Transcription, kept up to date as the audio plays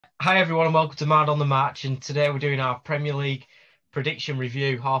Hi everyone and welcome to Mad on the Match. And today we're doing our Premier League prediction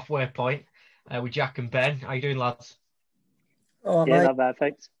review halfway point with Jack and Ben. How you doing, lads? Oh, Yeah, mate, not bad,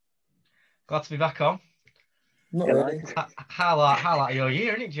 thanks. Glad to be back on. not really. Delighted. Highlight of your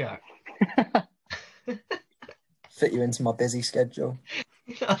year, isn't it, Jack? Fit you into my busy schedule.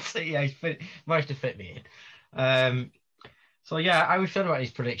 That's it. Yeah, managed to fit me in. So yeah, how we feel about these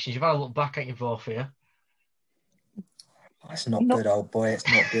predictions? You've had a look back at your both here. It's not Not good, old boy. It's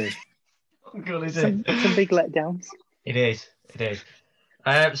not good. Good, is it? some big letdowns. It is. It is.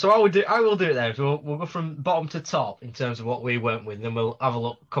 So I will do it then. So we'll go from bottom to top in terms of what we went with, and then we'll have a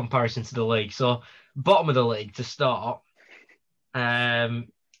look comparison to the league. So bottom of the league to start. I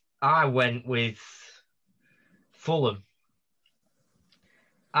went with Fulham,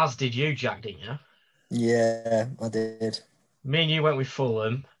 as did you, Jack, didn't you? Yeah, I did. Me and you went with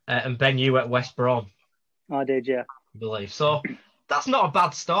Fulham, and Ben, you went West Brom, I did, yeah. I believe. So that's not a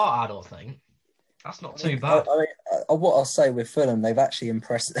bad start, I don't think. That's not I too mean, bad. what I'll say with Fulham, they've actually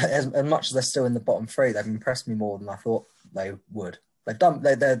impressed. As much as they're still in the bottom three, they've impressed me more than I thought they would. They've done.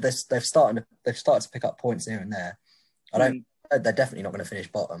 They've started to pick up points here and there. I don't. They're definitely not going to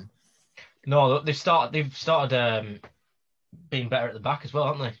finish bottom. No, they've started being better at the back as well,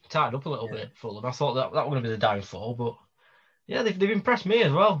 haven't they? Tightened up a little bit, Fulham. I thought that was going to be the downfall, but yeah, they've impressed me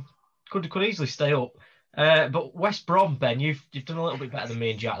as well. Could easily stay up. But West Brom, Ben, you've done a little bit better than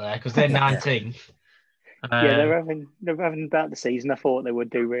me and Jack there because they're 19th. Yeah, they're having about the season I thought they would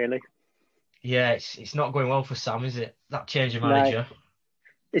do, really. Yeah, it's not going well for Sam, is it? That change of No. manager.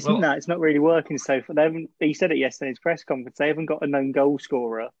 It's Well- it's not really working so far. They haven't. He said it yesterday in his press conference. They haven't got a known goal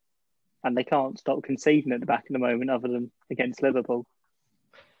scorer, and they can't stop conceding at the back at the moment, other than against Liverpool.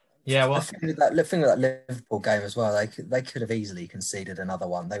 Yeah, The well, thing with that Liverpool game as well, they could have easily conceded another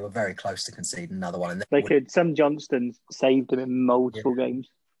one. They were very close to conceding another one, and They could. Sam Johnston saved him in multiple games.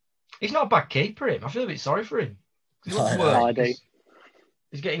 he's not a bad keeper, him. I feel a bit sorry for him. He looks I know. worse I do. because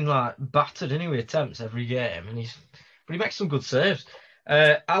he's getting like battered anyway, attempts every game, but he makes some good saves.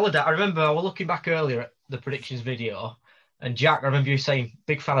 Allardyce, I remember I was looking back earlier at the predictions video, and Jack, I remember you saying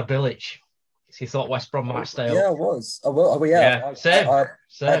big fan of Bilic. So you thought West Brom might stay Yeah, I up. was. Well, yeah. Yeah, same. I had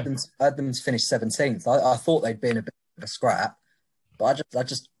Same. them to finish 17th. I thought they'd been a bit of a scrap, but I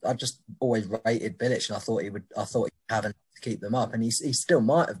just always rated Bilic, and I thought he'd have enough to keep them up, and he still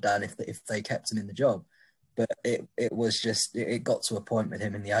might have done if they kept him in the job. But it was just it got to a point with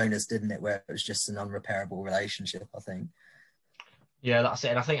him and the owners, didn't it, where it was just an unrepairable relationship, I think. Yeah, that's it.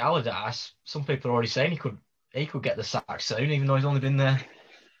 And I think Allardyce, some people are already saying he could get the sack soon, even though he's only been there,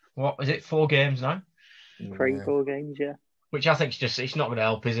 what is it, 4 games now? 3-4 games, yeah. Which I think it's not going to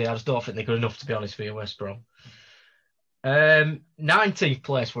help, is it? I just don't think they're good enough, to be honest with you, West Brom. 19th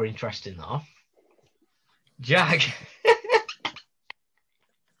place we're interested in, though. Jack.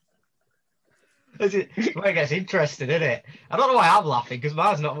 Where it gets interesting, isn't it? I don't know why I'm laughing, because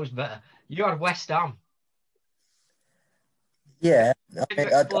mine's not much better. You had West Ham. Yeah,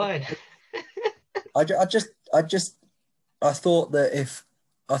 Explain. I thought that if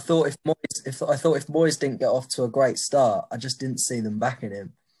Moyes didn't get off to a great start, I just didn't see them backing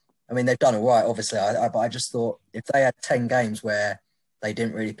him. I mean, they've done all right, obviously. But I just thought if they had 10 games where they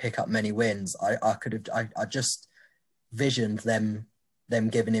didn't really pick up many wins, I just visioned them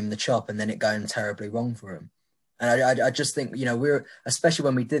giving him the chop and then it going terribly wrong for him. And I just think, especially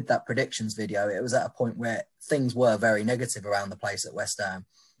when we did that predictions video, it was at a point where things were very negative around the place at West Ham.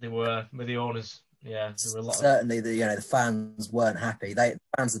 They were with the owners. Yeah, there were a lot. Certainly, the fans weren't happy. The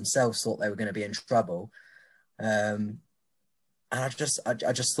fans themselves thought they were going to be in trouble, and I just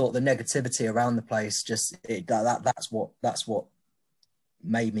thought the negativity around the place that's what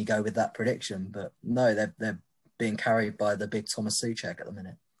made me go with that prediction. But no, they're being carried by the big Thomas Souček at the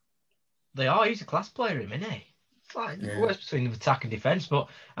minute. They are. He's a class player, isn't he? It's like Yeah. it works between the attack and defence. But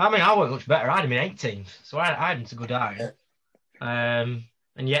I mean, I went much better. I had him in 18th, so I had him to go down. Yeah.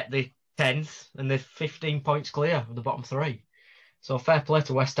 And yet they're 10th and they're 15 points clear of the bottom 3. So fair play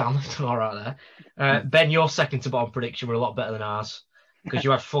to West Ham. They've done all right there. Ben, your second to bottom prediction were a lot better than ours because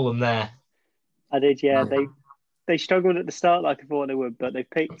you had Fulham there. I did, yeah. Yeah. They struggled at the start like I thought they would, but they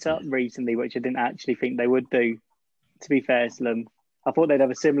picked up recently, which I didn't actually think they would do, to be fair to them. I thought they'd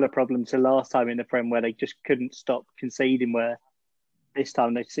have a similar problem to last time in the Prem where they just couldn't stop conceding, where this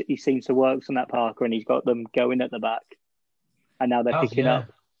time he seems to work on that Parker and he's got them going at the back. And now they're picking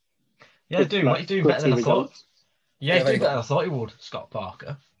up. Yeah, he's doing better than I thought. Yeah, he's doing better than I thought he would, Scott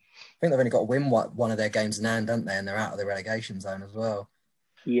Parker. I think they've only got to win one of their games in hand, haven't they? And they're out of the relegation zone as well.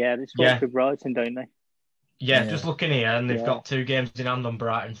 Yeah, they scored with Brighton, don't they? Yeah, just looking here, and they've Yeah. got 2 games in hand on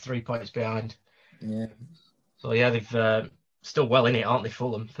Brighton, 3 points behind. Yeah. So yeah, they've still well in it, aren't they,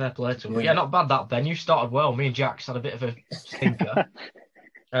 Fulham? Fair play to them. But Yeah. yeah, not bad that, Ben. You started well. Me and Jack's had a bit of a stinker.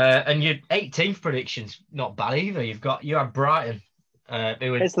 And your 18th prediction's not bad either. You had Brighton,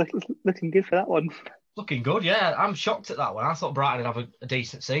 who were It's looking good for that one. looking good. Yeah, I'm shocked at that one. I thought Brighton would have a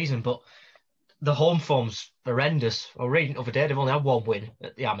decent season, but the home form's horrendous. I was reading the other day they've only had one win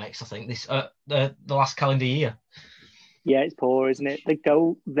at the Amex, I think, this the last calendar year. Yeah, it's poor, isn't it?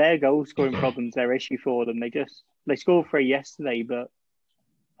 Their goal scoring problems, their issue for them. They scored 3 yesterday, but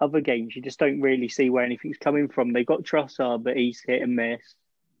other games you just don't really see where anything's coming from. They've got Trossard, but he's hit and miss.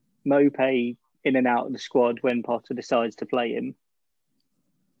 Mopé in and out of the squad when Potter decides to play him.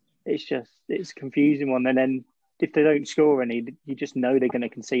 It's a confusing one. And then if they don't score any, you just know they're going to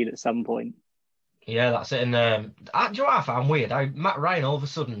concede at some point. Yeah, that's it. And do you know what I found weird? Matt Ryan all of a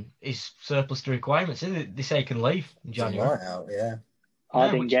sudden is surplus to requirements. They say he can leave in January. Right out, yeah.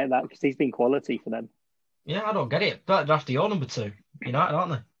 I didn't get that because he's been quality for them. Yeah, I don't get it. But after your number 2, United,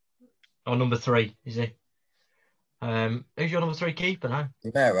 aren't they? Or number 3, is he? Who's your number 3 keeper now?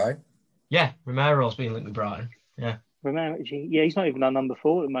 Romero. Yeah, Romero's been linked with Brighton. Yeah. Romero, he's not even on number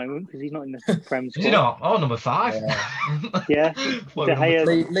 4 at the moment because he's not in the Prem squad. Is he not? Oh, number 5. Yeah. What, De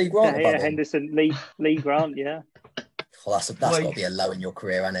Gea, Lee Grant De above Gea, him. Henderson, Lee Grant, yeah. Well, that's got to be a low in your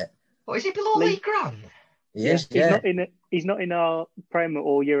career, isn't it? What, is he below Lee Grant? Yes, He's not in our Prem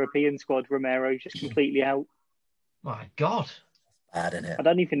or European squad. Romero's just completely out. My God. Bad, isn't it? I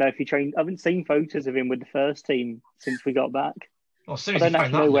don't even know if he trained. I haven't seen photos of him with the first team since we got back. Well, as soon as I he don't found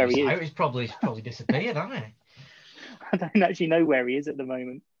actually know that where news he is. out, he's probably disappeared, hasn't he? I don't actually know where he is at the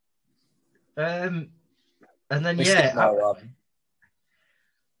moment. And then, We yeah, still know,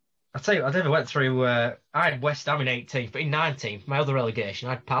 I tell you, I never went through. I had West Ham in 18th, but in 19th, my other relegation,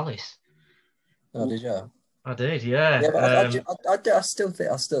 I had Palace. oh, did you? I did, yeah. Yeah, but I still think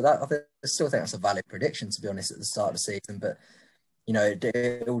that's a valid prediction, to be honest, at the start of the season. But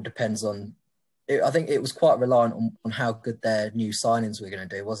it all depends on. I think it was quite reliant on how good their new signings were going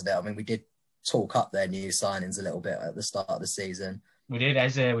to do, wasn't it? I mean, we did talk up their new signings a little bit at the start of the season. We did,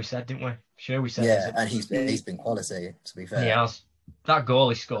 Eze, we said, didn't we? Sure, we said. Yeah, Eze. and he's been quality, to be fair. He has. That goal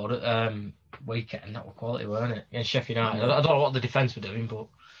he scored at weekend, that was quality, weren't it? Against Sheffield United. I don't know what the defence were doing, but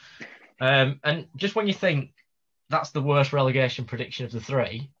and just when you think that's the worst relegation prediction of the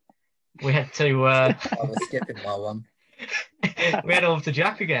 3, we had to I was skipping my one. we head over to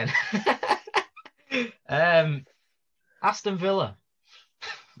Jack again. Aston Villa.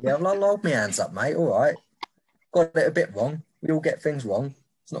 Yeah, I'll hold my hands up, mate. All right. Got it a bit wrong. We all get things wrong.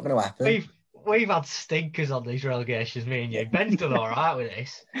 It's not going to happen. We've had stinkers on these relegations, me and you. Ben's done all right with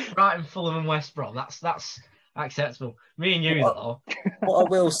this. Brighton, Fulham and West Brom. That's acceptable. Me and you, though. What I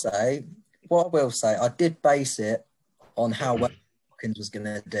will say, I did base it on how well Watkins was going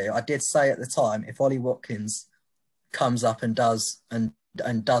to do. I did say at the time, if Ollie Watkins comes up and does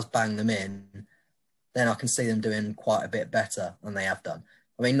bang them in, then I can see them doing quite a bit better than they have done.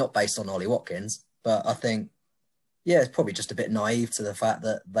 I mean, not based on Ollie Watkins, but I think, yeah, it's probably just a bit naive to the fact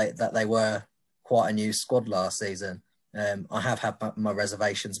that they were quite a new squad last season. I have had my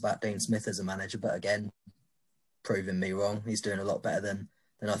reservations about Dean Smith as a manager, but again, proving me wrong. He's doing a lot better than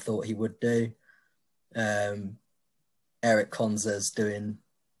I thought he would do. Eric Konza's doing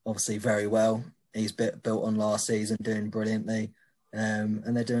obviously very well. He's built on last season, doing brilliantly.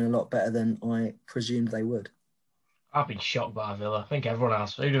 And they're doing a lot better than I presumed they would. I've been shocked by Villa. I think everyone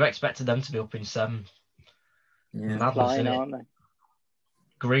has. Who'd have expected them to be up in 7th? Yeah. Madness, isn't it? Aren't they?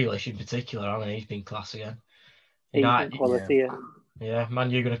 Grealish in particular, hasn't he? He's been class again. He's United, been quality. Yeah. yeah,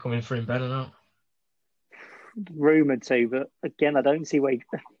 man, you're going to come in for him, Ben, or not? Rumoured to, but again, I don't see why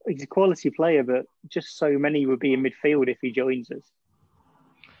he's a quality player, but just so many would be in midfield if he joins us.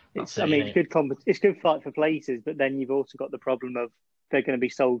 It's good fight for places, but then you've also got the problem of they're going to be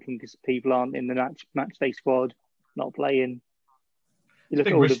sulking because people aren't in the match day squad, not playing. It's a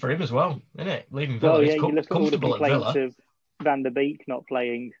big risk for him as well, isn't it? Leaving Villa, he's you look at all the comfortable at complaints Villa. of Van der Beek not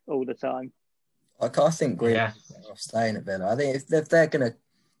playing all the time. I think Grealish is better off staying at Villa. I think if they're going to,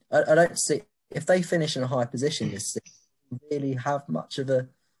 I don't see if they finish in a high position this season, really have much of a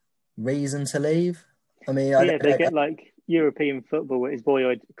reason to leave. I mean, they get like European football at his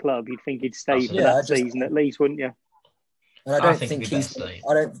boyhood club. You'd think he'd stay for that season at least, wouldn't you? And I don't think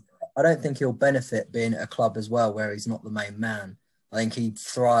I don't think he'll benefit being at a club as well where he's not the main man. I think he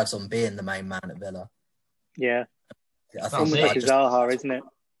thrives on being the main man at Villa. Yeah, I think almost like Zaha, isn't it?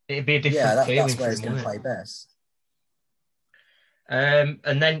 It'd be a different feeling. That's where he's going to play best. And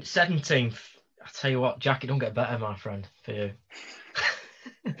then 17th. I tell you what, Jack, it don't get better, my friend, for you.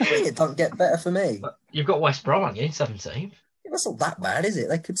 It don't get better for me. But you've got West Brom, haven't you, 17th? That's not that bad, is it?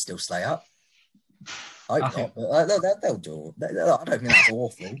 They could still stay up. hope I not, think- but they'll do. I don't think that's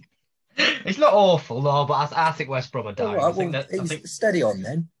awful. It's not awful, no, but I think West Brom are dying. All right, steady on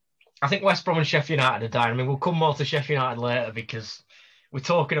then. I think West Brom and Sheffield United are dying. I mean, we'll come more to Sheffield United later because we're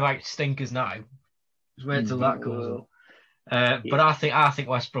talking about stinkers now. Just wait till that comes up. But I think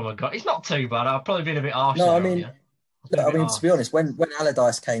West Brom have got. It's not too bad. I've probably been a bit harsh. No, there I on mean, you. to be honest, when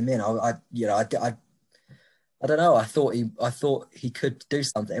Allardyce came in, I don't know. I thought he could do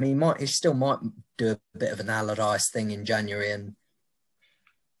something. I mean, he still might do a bit of an Allardyce thing in January and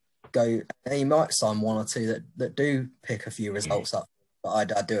go. And he might sign one or two that do pick a few results up.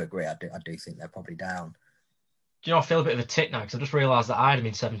 But I do agree. I do think they're probably down. Do you know, I feel a bit of a tick now because I just realised that I had him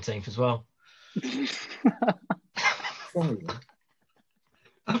in 17th as well.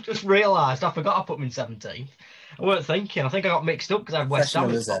 I've just realised I forgot I put him in 17th. I weren't thinking. I think I got mixed up because I had West Ham.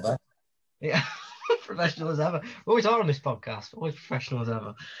 Professional as ever. Yeah, professional as ever. We always are on this podcast. Always professional as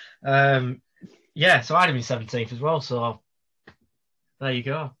ever. Yeah, so I had him in 17th as well. So there you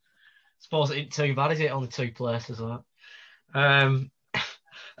go. Suppose it ain't too bad, is it? Only 2 places.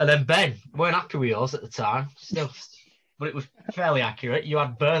 And then Ben, weren't happy with yours at the time, still, but it was fairly accurate. You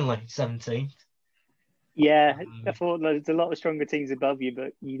had Burnley 17th. Yeah, I thought there's a lot of stronger teams above you,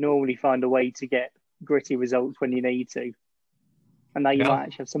 but you normally find a way to get gritty results when you need to. And now you might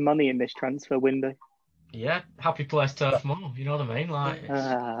actually have some money in this transfer window. Yeah, happy place Turf Moor. You know what I mean? Like,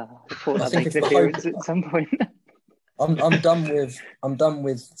 I thought that makes a difference at some point. I'm done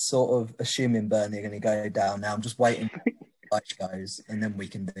with sort of assuming Burnley are going to go down now. I'm just waiting for Leipzig goes, and then we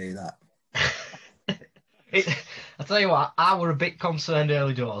can do that. I tell you what, I were a bit concerned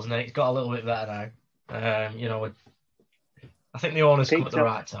early doors, and it's got a little bit better now. I think the owners come at the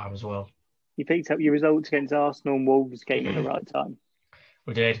right time as well. You picked up your results against Arsenal and Wolves came at the right time.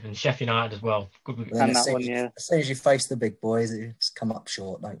 We did, and Sheffield United as well. Good. And that one, yeah. As soon as you face the big boys, it's come up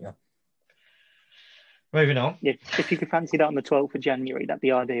short, don't you? Moving on. Yeah, if you could fancy that on the 12th of January, that'd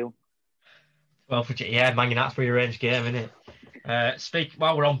be ideal. Well, Man United's pre-arranged game, isn't it?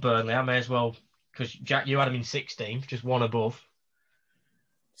 While we're on Burnley, I may as well, because Jack, you had him in 16th, just one above.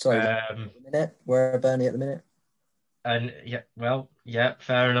 Sorry, a minute. Where are Burnley at the minute? And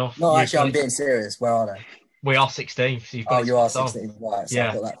fair enough. No, actually, I'm being serious. Where are they? We are 16th. So you are 16th, right? So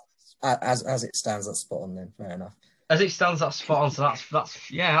yeah. As it stands, that's spot on. Then fair enough. As it stands, that's spot on. So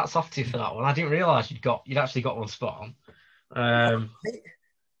that's off to you for that one. I didn't realise you'd actually got one spot on.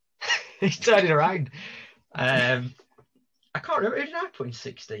 He's turning around. I can't remember who did I put in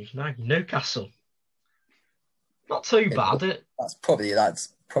 16th now. Newcastle. Not too bad. That's probably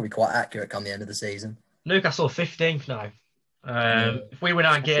quite accurate come the end of the season. Newcastle 15th now. If we win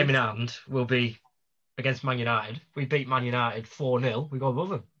our game in hand, we'll be against Man United. If we beat Man United 4-0, we go above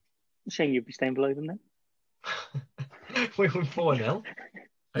them. Shame you'd be staying below them then. We win 4-0.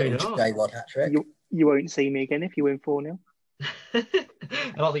 J-Rod hat-trick. You won't see me again if you win 4-0. I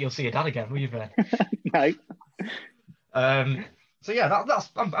don't think you'll see your dad again, will you, Ben? No. So yeah,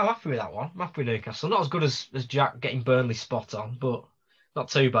 I'm happy with that one. I'm happy with Newcastle. Not as good as Jack getting Burnley spot on, but not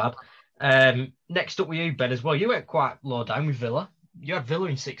too bad. Next up with you, Ben, as well. You went quite low down with Villa. You had Villa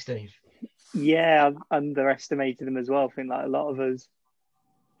in 16th. Yeah, I underestimated them as well. I think like a lot of us,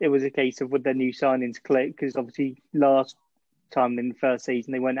 it was a case of would their new signings click? Because obviously last time in the first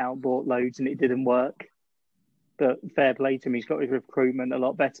season they went out and bought loads and it didn't work. But fair play to him, he's got his recruitment a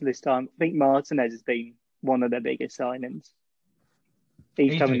lot better this time. I think Martinez has been one of their biggest signings.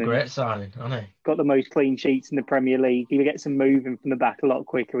 He's been a great signing, hasn't he? Got the most clean sheets in the Premier League. He gets them moving from the back a lot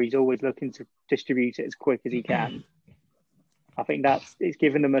quicker. He's always looking to distribute it as quick as he can. I think it's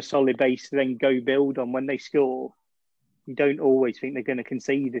given them a solid base to then go build on. When they score, you don't always think they're going to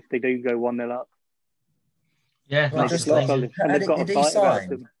concede if they do go 1-0 up. Yeah, they've got a fight about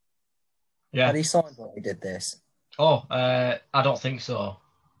them. Yeah. Had he signed when he did this? Oh, I don't think so.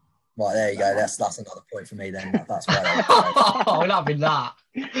 Right, there you go. That's another point for me then. That's why. We're not having that.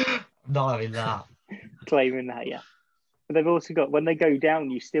 Not having that. Claiming that, yeah. But they've also got, when they go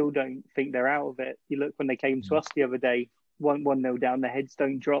down, you still don't think they're out of it. You look when they came to us the other day, 1-0 down, the heads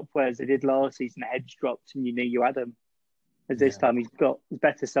don't drop, whereas they did last season, the heads dropped and you knew you had them. As this time, he's got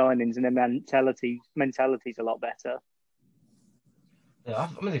better signings and their mentality's a lot better. Yeah,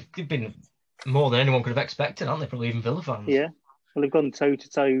 I mean, they've been more than anyone could have expected, aren't they? Probably even Villa fans. Yeah. Well, they've gone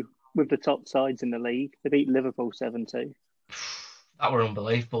toe-to-toe with the top sides in the league. They beat Liverpool 7-2. That were an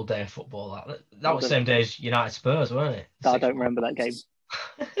unbelievable day of football. That was the same day as United Spurs, weren't it? I don't remember that game.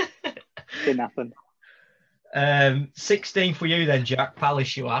 Didn't happen. 16th for you then, Jack.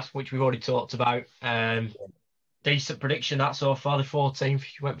 Palace you had, which we've already talked about. Decent prediction that so far. The 14th,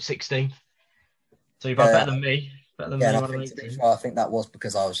 you went 16th. So you've had better than me. Better than Yeah, me and I when I'm think to be 18. fair, I think that was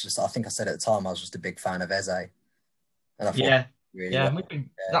because I think I said at the time I was just a big fan of Eze, and I thought Yeah, really yeah. well.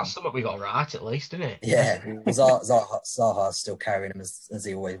 That's something we got right at least, isn't it? Yeah, Zaha's still carrying him as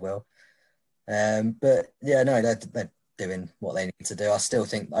he always will. But yeah, no, they're doing what they need to do. I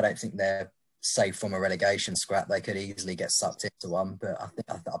don't think they're safe from a relegation scrap. They could easily get sucked into one, but I think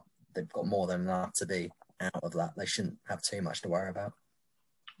they've got more than enough to be out of that. They shouldn't have too much to worry about.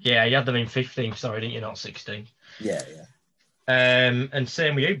 Yeah, you had them in 15th, sorry, didn't you? Not 16. Yeah, yeah. And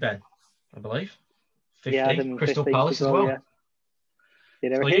same with you, Ben, I believe. Yeah, 15th. Adam Crystal 15th Palace as well. Yeah, yeah,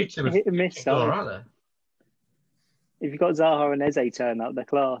 they're So a you two have hit and miss done side. all right there. If you've got Zaha and Eze turn up, they're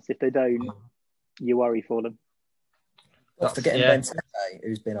class. If they don't, you worry for them. Not forgetting yeah. Benteke,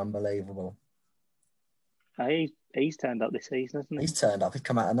 who's been unbelievable. He's turned up this season, hasn't he? He's turned up. He's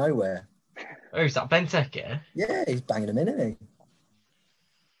come out of nowhere. Who's that? Benteke? Yeah, he's banging them in, isn't he?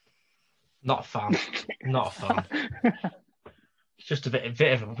 Not a fan. Not a fan. It's just a bit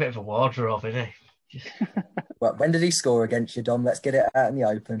of a wardrobe, isn't he? Well, when did he score against you, Dom? Let's get it out in the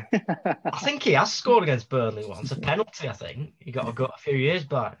open. I think he has scored against Burnley once, a penalty. I think he got a few years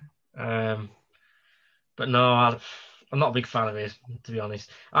back. But no, I'm not a big fan of his, to be honest.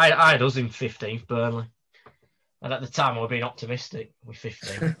 I had us in 15th, Burnley, and at the time I was being optimistic with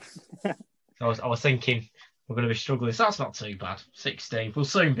 15. So I was thinking we're going to be struggling. So that's not too bad. 16th,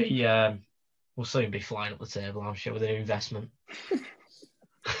 we'll soon be flying up the table, I'm sure, with a new investment.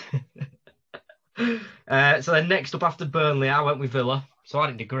 So then next up after Burnley, I went with Villa. So I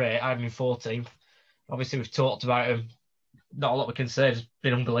didn't do great. I had him in 14th. Obviously, we've talked about him. Not a lot we can say. It's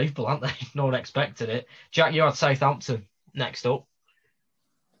been unbelievable, haven't they? No one expected it. Jack, you had Southampton next up.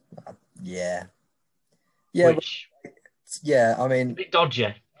 Yeah. Yeah. Which, yeah, I mean... It's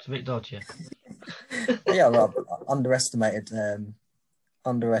a bit dodgy. Yeah, well, underestimated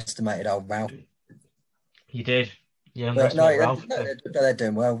old Ralph. You did. Yeah, but no, Ralph. They're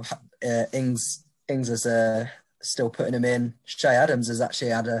doing well. Ings is still putting him in. Shay Adams has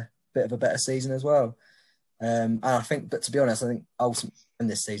actually had a bit of a better season as well. And I think, but to be honest, I think ultimately in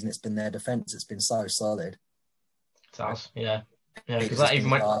this season it's been their defence. It's been so solid. It has, yeah. Because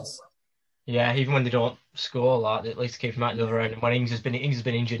even when they don't score, like at least keep them out the other end. And when Ings has been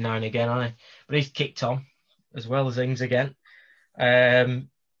injured now and again, hasn't he? But he's kicked on as well as Ings again.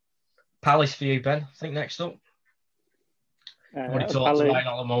 Palace for you, Ben. I think next up. What he talks about,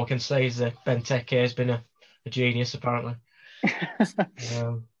 not the more we can say is that Benteke has been a genius, apparently.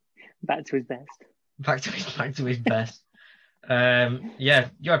 Back to his best. Back to his best. Yeah,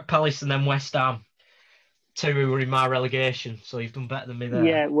 you had Palace and then West Ham. Two who were in my relegation, so you've done better than me there.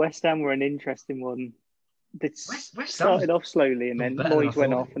 Yeah, West Ham were an interesting one. They West started off slowly and then Moyes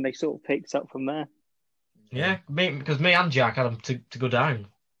went off and they sort of picked up from there. Yeah, because me and Jack had them to go down.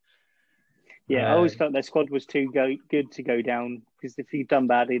 Yeah, I always felt their squad was too good to go down because if you'd done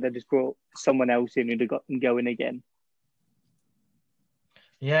badly, they just brought someone else in who'd have got them going again.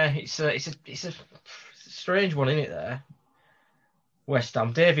 Yeah, it's a strange one, isn't it? There, West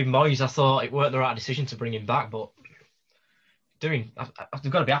Ham. David Moyes, I thought it weren't the right decision to bring him back, but they've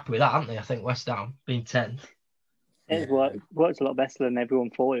got to be happy with that, haven't they? I think West Ham being 10th. It worked a lot better than everyone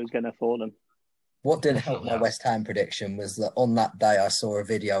thought it was going to for them. What didn't help my West Ham prediction was that on that day I saw a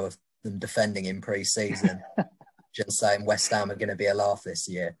video of them defending in pre-season, just saying West Ham are going to be a laugh this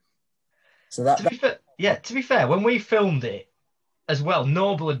year. So to be fair, when we filmed it as well,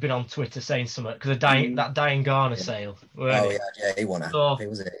 Noble had been on Twitter saying something because that Diane Garner sale. Yeah, he won it. So, he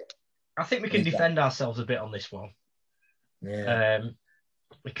was it. I think we can defend ourselves a bit on this one. Yeah.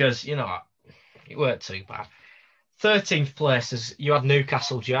 Because it weren't too bad. 13th place is you had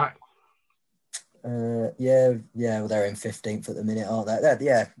Newcastle, Jack. Well, they're in 15th at the minute, aren't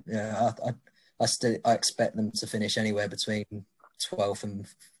they? I expect them to finish anywhere between 12th and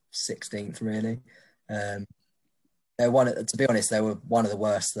 16th, really. To be honest, they were one of the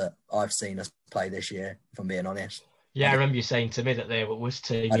worst that I've seen us play this year, if I'm being honest. Yeah, I remember you saying to me that they were worst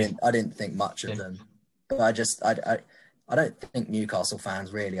team. I didn't think much of them, but I don't think Newcastle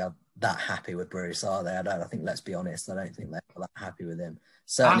fans really are that happy with Bruce, are they? I think, let's be honest, I don't think they're that happy with him.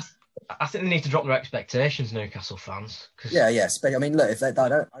 So I think they need to drop their expectations, Newcastle fans. Yeah. I mean, look, if they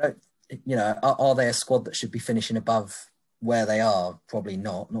don't, are they a squad that should be finishing above where they are? Probably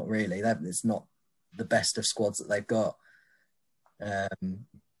not. Not really. It's not the best of squads that they've got.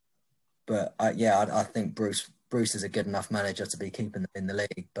 But I think Bruce is a good enough manager to be keeping them in the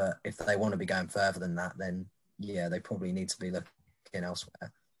league. But if they want to be going further than that, then they probably need to be looking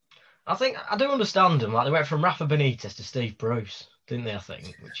elsewhere. I do understand them. Like they went from Rafa Benitez to Steve Bruce, didn't they? I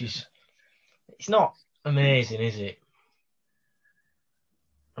think, it's not amazing, is it?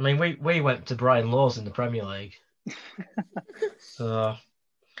 I mean, we went to Brian Laws in the Premier League, So,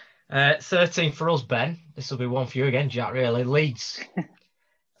 13 for us, Ben. This will be one for you again, Jack. Really, Leeds.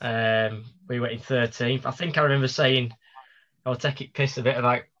 We went in 13th. I think I remember saying I would take it piss a bit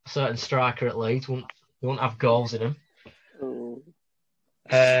about a certain striker at Leeds. They won't have goals in him. Oh.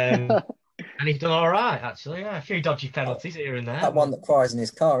 And he's done all right, actually. Yeah, a few dodgy penalties here and there. That one that cries in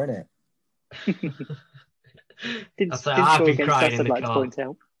his car, isn't it? Didn't I've score been against crying us, in I'd the like to car. point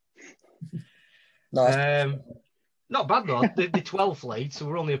out. No, Not bad though. The 12th lead, so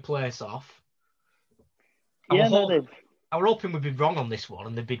we're only a place off. I Yeah, were hoping we'd be wrong on this one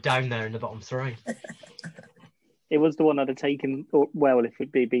and they'd be down there in the bottom three. it was the one I'd have taken well if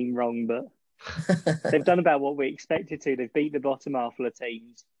it'd been wrong, but they've done about what we expected to. They've beat the bottom half of the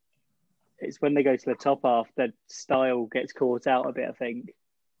teams. It's when they go to the top half that style gets caught out a bit, I think,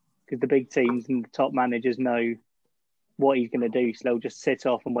 because the big teams and the top managers know what he's going to do, so they'll just sit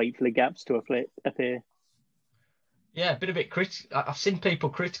off and wait for the gaps to appear. Yeah, been a bit critical. I've seen people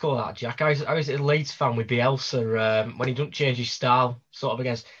critical of that, Jack. I was a Leeds fan with Bielsa when he doesn't change his style, sort of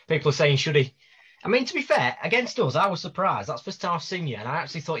against people are saying, should he? I mean, to be fair, against us, I was surprised. That's the first time I've seen you, and I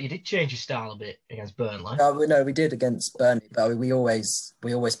actually thought you did change your style a bit against Burnley. no, we did against Burnley, but we always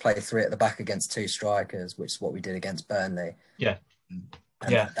play three at the back against two strikers, which is what we did against Burnley. Yeah.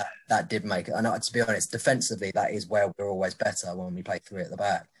 And Yeah. that did make it. And to be honest, defensively, that is where we're always better when we play three at the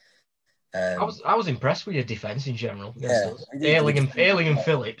back. I was impressed with your defence in general. Yeah, Ayling and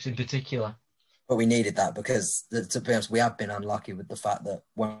Phillips in particular. But we needed that because, to be honest, we have been unlucky with the fact that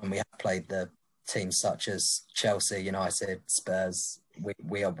when we have played the teams such as Chelsea, United, Spurs,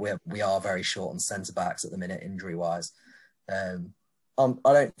 we are very short on centre backs at the minute, injury wise. I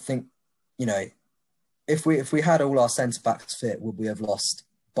don't think, if we had all our centre backs fit, would we have lost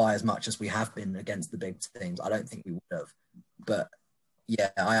by as much as we have been against the big teams? I don't think we would have. But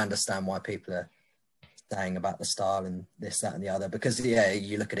yeah, I understand why people are saying about the style and this, that, and the other. Because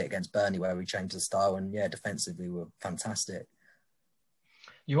you look at it against Burnley where we changed the style, and defensively we're fantastic.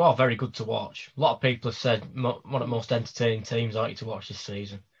 You are very good to watch. A lot of people have said one of the most entertaining teams I like to watch this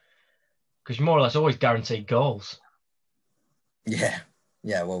season because you more or less always guaranteed goals. Yeah.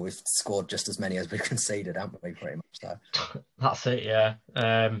 Well, we've scored just as many as we've conceded, haven't we? Pretty much so. That's it. Yeah.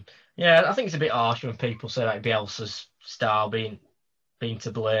 I think it's a bit harsh when people say like Bielsa's style being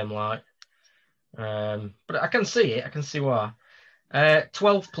to blame, like. But I can see it. I can see why.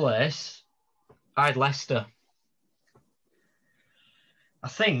 12th place, I had Leicester. I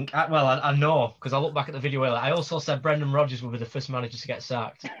think, I know, because I look back at the video earlier. I also said Brendan Rodgers would be the first manager to get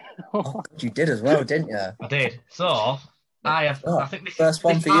sacked. Oh, you did as well, didn't you? I did. So, I think this first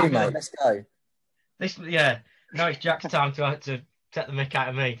one this for you, might mate. Let's go. Now it's Jack's time to take the mick out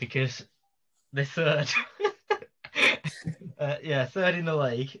of me because they're third. Third in the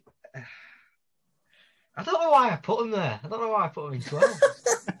league. I don't know why I put them there. I don't know why I put them in 12.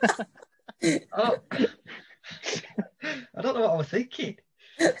 I don't know what I was thinking.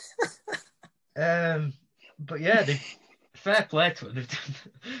 But yeah, fair play to them.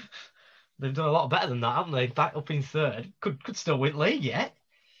 They've done a lot better than that, haven't they? Back up in third. Could still win league yet.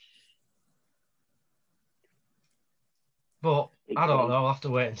 But I don't know. I'll have to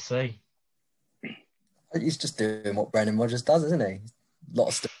wait and see. He's just doing what Brendan Rodgers does, isn't he? A lot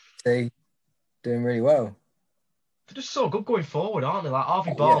of stability, doing really well. They're just so good going forward, aren't they? Like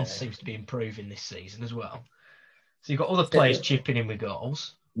Harvey Barnes seems to be improving this season as well. So you've got other players chipping in with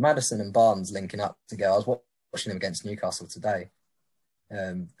goals. Madison and Barnes linking up together. I was watching them against Newcastle today.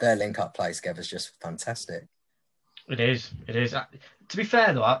 Their link-up play together is just fantastic. It is. To be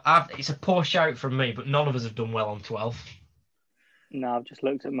fair, though, it's a poor shout from me, but none of us have done well on 12. No, I've just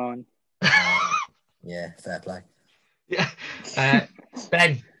looked at mine. Yeah, fair play. Yeah.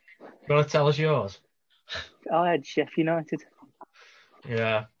 Ben, you want to tell us yours? I had Sheffield United.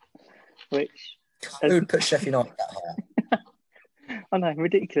 Yeah. Which... Who would put Sheffield United that high? I know,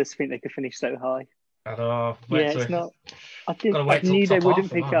 ridiculous to think they could finish so high. I know. It's not... I knew they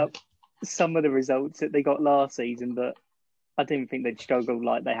wouldn't pick up some of the results that they got last season, but I didn't think they'd struggle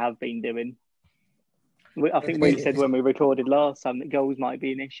like they have been doing. I think we said when we recorded last time that goals might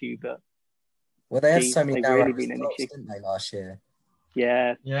be an issue, but... Well, they had so many narrow been an results, issue, didn't they, last year?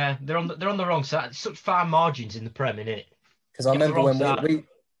 Yeah. Yeah, they're on the wrong side. Such fine margins in the Prem, innit? Because I remember when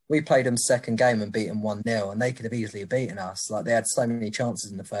we played them second game and beat them 1-0, and they could have easily beaten us. Like, they had so many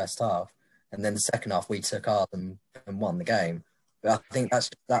chances in the first half, and then the second half we took ours and won the game. But I think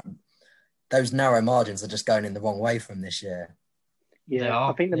those narrow margins are just going in the wrong way from this year. Yeah,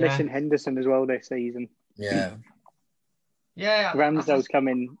 I think they're missing Henderson as well this season. Yeah. Yeah. Ramsdale's come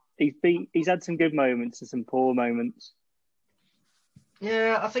in. He's had some good moments and some poor moments.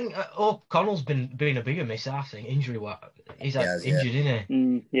 Yeah, I think O'Connell's been a bigger miss. I think injury. He's Yes, yeah. injured, isn't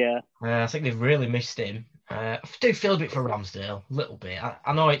he? Yeah. I think they've really missed him. I do feel a bit for Ramsdale, a little bit.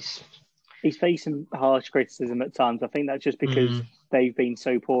 I know it's. He's facing harsh criticism at times. I think that's just because they've been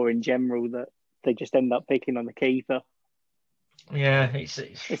so poor in general that they just end up picking on the keeper. Yeah, it's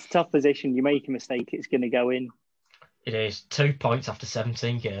a tough position. You make a mistake, it's going to go in. It is 2 points after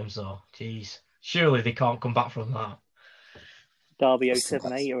 17 games, though. Jeez, surely they can't come back from that. Derby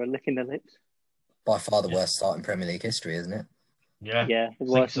 0-7-8 are a lick in the lips. By far the worst start in Premier League history, isn't it? Yeah, it's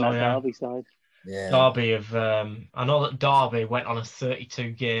worse than that Derby side. Yeah, Derby have. I know that Derby went on a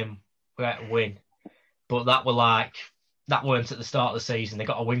 32-game win, but that weren't at the start of the season. They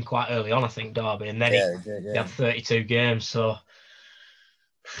got a win quite early on, I think, Derby, and then they had 32 games. So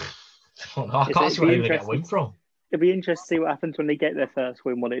I can't see where they're going to get a win from. It'll be interesting to see what happens when they get their first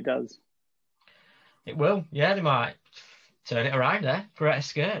win, what it does. It will. Yeah, they might turn it around there. Great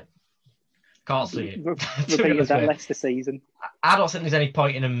escape. Can't see it. Repeat of that Leicester season. I don't think there's any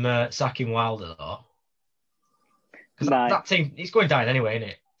point in them sacking Wilder, though. Because that team, it's going down anyway, isn't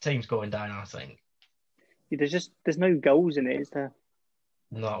it? Team's going down, I think. There's no goals in it, is there?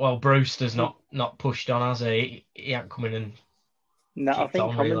 No, well, Brewster's not pushed on, has he? He ain't coming in. No, I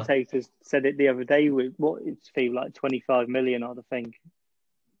think commentators said it the other day with what it's feel like 25 million, I think.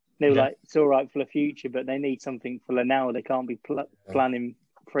 They were like, it's all right for the future, but they need something for the now. They can't be planning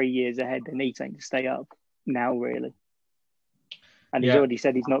 3 years ahead. They need something to stay up now, really. And he's already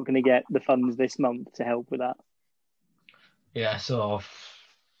said he's not going to get the funds this month to help with that. Yeah, so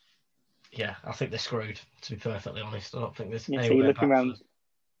I think they're screwed, to be perfectly honest. I don't think there's any so you're looking around.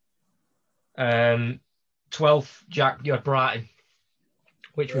 12th, Jack, you had Brighton,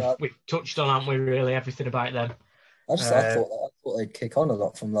 which we've touched on, haven't we, really? Everything about them. I thought they'd kick on a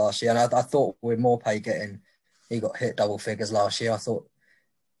lot from last year. And I thought with Maupay he got hit double figures last year. I thought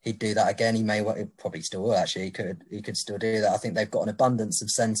he'd do that again. He probably still will, actually. He could still do that. I think they've got an abundance of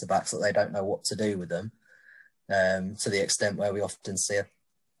centre-backs that they don't know what to do with them, to the extent where we often see a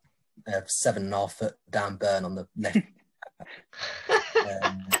 7.5-foot Dan Burn on the left.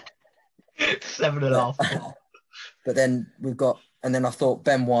 7.5. But then and then I thought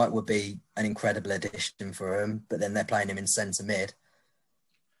Ben White would be an incredible addition for him, but then they're playing him in centre mid.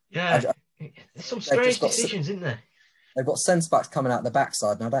 Yeah, there's some strange decisions, isn't there? They've got centre backs coming out the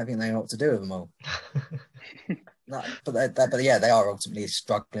backside, and I don't think they know what to do with them all. But they are ultimately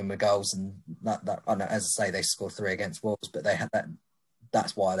struggling with goals, and that I know, as I say, they scored 3 against Wolves, but they had that.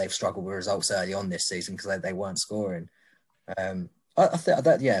 That's why they've struggled with results early on this season, because they weren't scoring. I think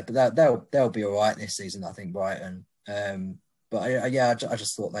but they'll be all right this season, I think, Brighton. But I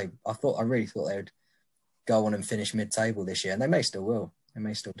just thought I really thought they would go on and finish mid-table this year, and they may still will. They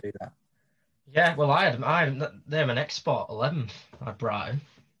may still do that. Yeah, well, I had them an next spot 11th. I had Brighton.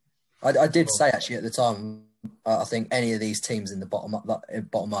 I did say actually at the time, I think any of these teams in the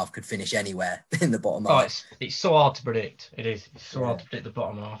bottom half could finish anywhere in the bottom half. It's so hard to predict. It is. It's so hard to predict the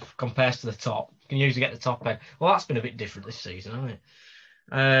bottom half compared to the top. You can usually get the top end. Well, that's been a bit different this season,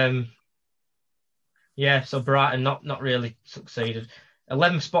 hasn't it? So Brighton not really succeeded.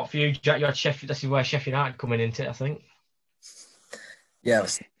 11th spot for you, Jack. You had Sheffield. This is where Sheffield United coming into it, I think. Yeah, it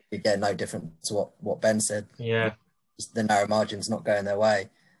was, again, no different to what Ben said. Yeah. The narrow margins not going their way.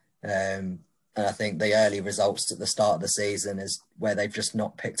 And I think the early results at the start of the season is where they've just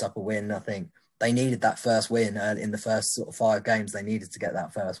not picked up a win. I think they needed that first win in the first sort of 5 games. They needed to get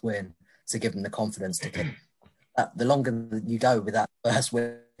that first win to give them the confidence to keep. The longer that you go with that first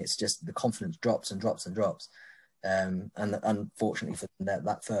win, it's just the confidence drops and drops and drops. And unfortunately for them,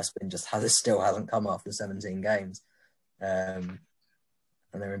 that first win still hasn't come after 17 games. And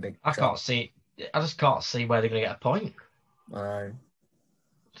they're in big trouble. I just can't see where they're going to get a point. I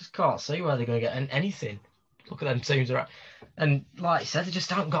just can't see where they're going to get anything. Look at them teams. And like I said, they just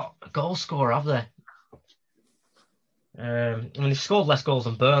haven't got a goal scorer, have they? They've scored less goals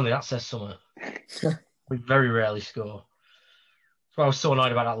than Burnley. That says something. We very rarely score. That's why I was so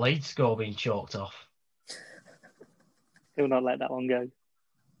annoyed about that Leeds score being chalked off. He'll not let that one go.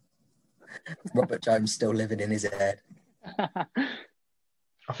 Robert Jones still living in his head.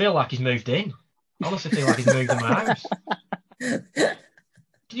 I feel like he's moved in. I honestly feel like he's moved in my house. Did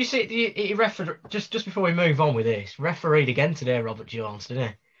you see? He refereed just before we move on with this. Refereed again today, Robert Jones, didn't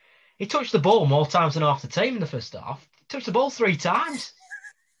he? He touched the ball more times than half the team in the first half. He touched the ball 3 times.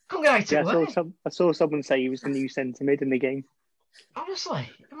 Couldn't get it away. I saw someone say he was the new centre mid in the game. Honestly,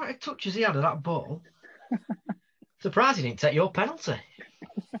 the amount of touches he had of that ball. Surprised he didn't take your penalty.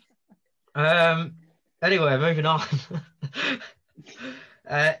 Anyway, moving on.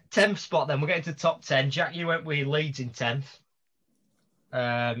 10th spot then. We'll get into the top 10. Jack, you went with Leeds in 10th.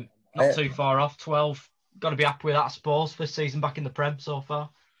 Not Yeah. too far off, 12. Got to be happy with that, Spurs, first season back in the Prem so far.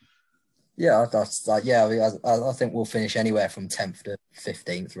 Yeah, that's like I think we'll finish anywhere from 10th to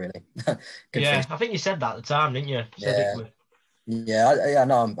 15th, really. Could Yeah, finish. I think you said that at the time, didn't you? You said Yeah. it would. Yeah,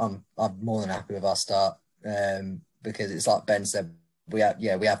 no, I'm more than happy with our start. Because it's like Ben said, we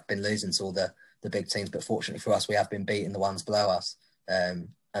have been losing to all the big teams, but fortunately for us, we have been beating the ones below us. And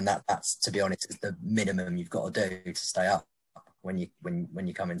that's, to be honest, is the minimum you've got to do to stay up when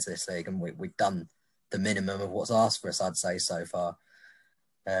you come into this league, and we've done the minimum of what's asked for us, I'd say, so far.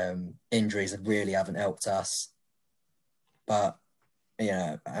 Injuries really haven't helped us, but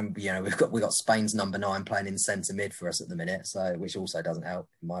we've got Spain's number 9 playing in centre mid for us at the minute, so which also doesn't help,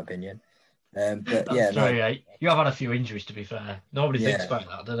 in my opinion. But That's true, yeah. You have had a few injuries, to be fair. Nobody thinks about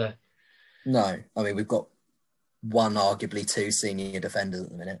that, do they? No, I mean, we've got one, arguably 2 senior defenders at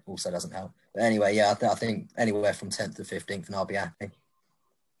the minute, also doesn't help. But anyway, yeah, I think anywhere from 10th to 15th, and I'll be happy.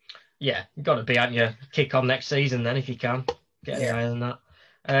 Yeah, you've got to be, haven't you? Kick on next season then, if you can. Get any higher than that.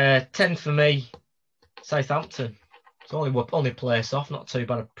 10th for me, Southampton. It's only place off, not too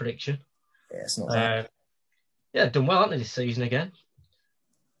bad a prediction. Yeah, it's not bad. Yeah, done well, haven't they, this season again?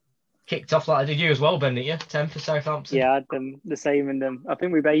 Kicked off like I did you as well, Ben, didn't you? 10 for Southampton. Yeah, I had them the same, and I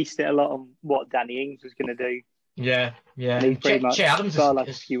think we based it a lot on what Danny Ings was going to do. Yeah. And he's pretty much Che Adams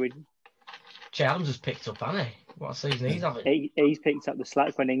has picked up, hasn't he? What a season he's having. He's picked up the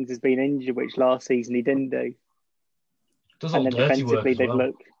slack when Ings has been injured, which last season he didn't do. Does all dirty work as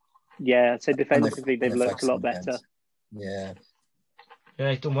well. Defensively they've looked a lot better. Yeah.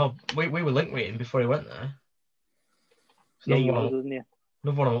 Yeah, he's done well. We were linked with him before he went there. Yeah, you was, wasn't you?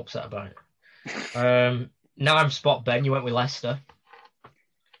 Another one I'm upset about. Now I'm spot Ben. You went with Leicester.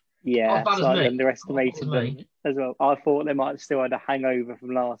 Yeah, so I underestimated them as well. I thought they might have still had a hangover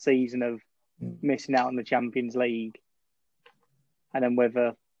from last season of missing out on the Champions League, and then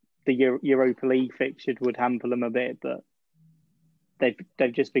whether the Europa League fixture would hamper them a bit, but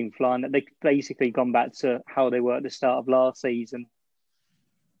they've just been flying. They've basically gone back to how they were at the start of last season.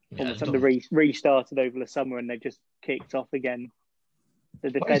 Yeah, almost restarted over the summer, and they've just kicked off again. The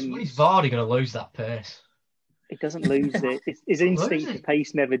defense. When is Vardy going to lose that pace? He doesn't lose it. His instinctive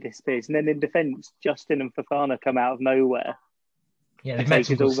pace never disappears. And then in defence, Justin and Fofana come out of nowhere. Yeah, they've made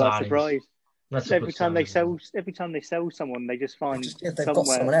some good signings. Every time they sell someone, they just find they've got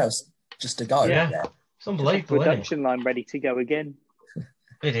someone else just to go. Yeah, it's unbelievable. Production line ready to go again.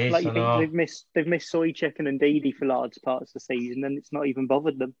 It is. Like you think they've missed Soychek and Ndidi for large parts of the season, and it's not even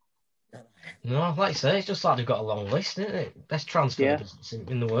bothered them. No, like I say, it's just like they've got a long list, isn't it? Best transfer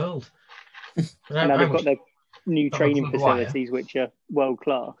in the world. And now they've got their new training facilities, which are world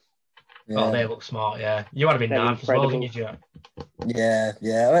class. Yeah. Oh, they look smart. Yeah, you would have been ninth as well, didn't you, Jack? Yeah.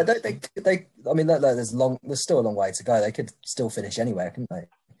 They I mean, there's still a long way to go. They could still finish anywhere, couldn't they?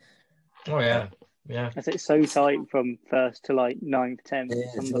 Oh yeah. Yeah. It's so tight from first to like 9th, 10th.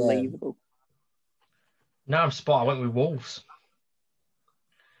 It's unbelievable. Now I'm spot. I went with Wolves.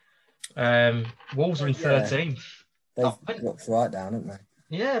 Wolves are in 13th. They've looked right down, haven't they?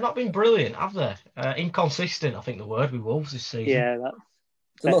 Yeah, not been brilliant, have they? Inconsistent, I think the word with Wolves this season. Yeah,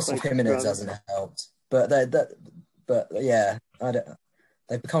 the loss of Jimenez hasn't helped, but they've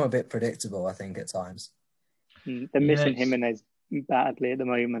become a bit predictable, I think, at times. They're missing Jimenez badly at the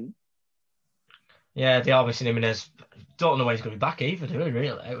moment. Yeah, they are missing Jimenez. Don't know when he's going to be back either, do we,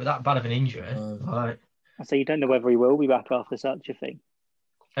 really? With that bad of an injury. Right. So you don't know whether he will be back after such a thing.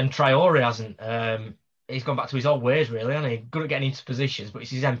 And Traore hasn't. He's gone back to his old ways, really, hasn't he? Good at getting into positions, but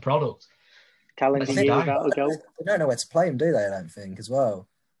it's his end product. Calendar year without a goal. They don't know where to play him, do they, I don't think, as well?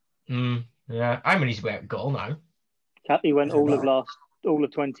 Yeah. I mean, he's without a goal now. He went all of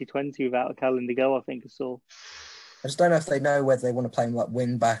 2020 without a calendar goal, I think I saw. I just don't know if they know whether they want to play him like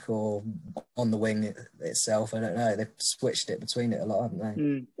wing back or on the wing itself. I don't know. They've switched it between it a lot, haven't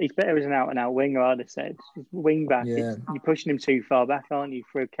they? He's better as an out-and-out winger, I'd have said. Wing back, you're pushing him too far back, aren't you,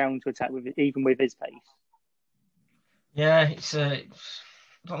 for a counter-attack, even with his pace? Yeah, it's I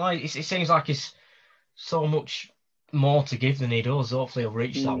don't know. It seems like he's so much more to give than he does. Hopefully he'll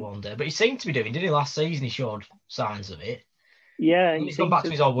reach that one day. But he seemed to be doing, didn't he? Last season he showed signs of it. Yeah. He's gone back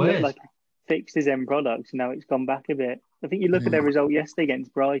to his old ways. Fixed his end product, and now it's gone back a bit. I think you look at their result yesterday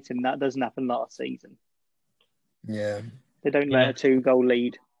against Brighton, that doesn't happen last season. Yeah. They don't let a 2-goal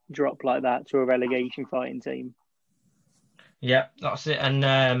lead drop like that to a relegation fighting team. Yeah, that's it.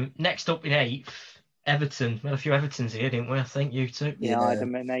 And next up in 8th, Everton. We had a few Evertons here, didn't we? I think you too. Yeah, I had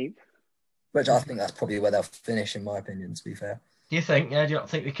them in 8th. Which I think that's probably where they'll finish, in my opinion, to be fair. Do you think? Yeah, do you not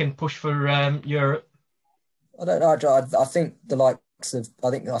think they can push for Europe? I don't know. I think the likes of, I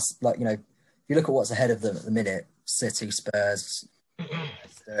think that's like, if you look at what's ahead of them at the minute, City, Spurs,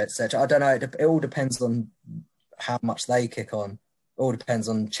 etc. I don't know. It all depends on how much they kick on. It all depends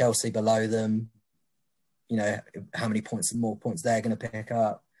on Chelsea below them. You know, how many more points they're going to pick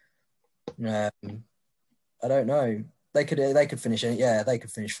up. I don't know. They could finish it. Yeah, they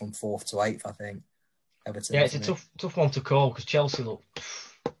could finish from 4th to 8th. I think. Everton. Yeah, it's a tough one to call because Chelsea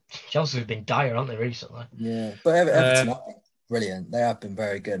have been dire, aren't they, recently? Yeah, but Everton are brilliant. They have been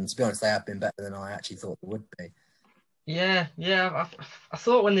very good, and to be honest, they have been better than I actually thought they would be. Yeah. I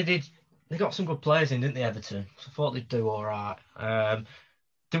thought when they got some good players in, didn't they, Everton? So I thought they'd do all right.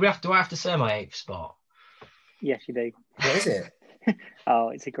 Do I have to say my 8th spot? Yes, you do. What is it? Oh,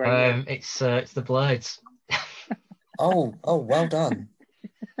 it's a great one. It's the Blades. Oh, well done.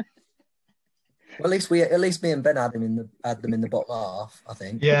 Well, at least me and Ben had them in the bottom half, I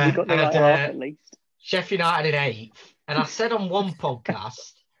think. Yeah, You got the right half at least. Sheffield United in 8th, and I said on one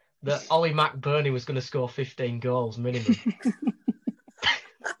podcast that Ollie McBurney was going to score 15 goals minimum.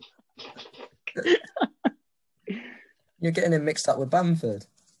 You're getting him mixed up with Bamford.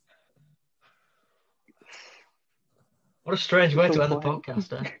 What a strange way to end the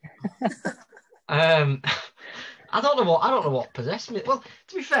podcast, eh? I don't know what possessed me. Well,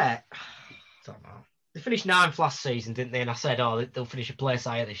 to be fair, I don't know. They finished 9th last season, didn't they? And I said, they'll finish a place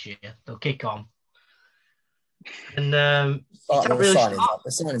higher this year. They'll kick on. And the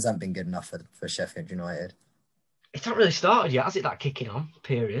signings haven't been good enough for Sheffield United. It's not really started yet, has it? That kicking on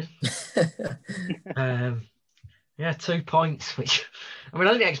period. Yeah, 2 points. Which I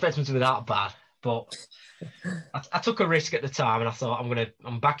didn't expect them to be that bad, but I took a risk at the time, and I thought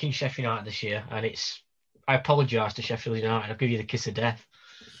I'm backing Sheffield United this year, and I apologise to Sheffield United. I'll give you the kiss of death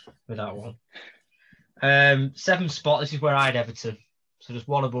with that one. 7th spot. This is where I had Everton, so just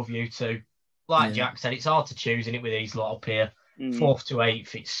one above you two. Like Jack said, it's hard to choose in it with these lot up here. 4th to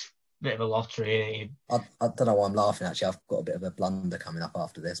 8th, it's a bit of a lottery. I don't know why I'm laughing. Actually, I've got a bit of a blunder coming up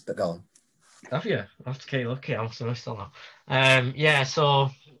after this, but go on. Have you? I have to keep looking. I'm still not. Yeah. So,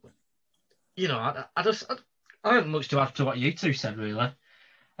 I don't much to add to what you two said, really.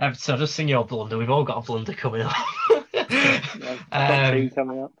 So I just seen your blunder. We've all got a blunder coming up. Got 2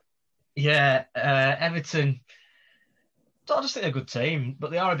 coming up. Yeah, Everton. I just think they're a good team,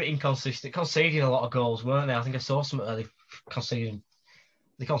 but they are a bit inconsistent, conceding a lot of goals, weren't they? I think I saw something where they conceding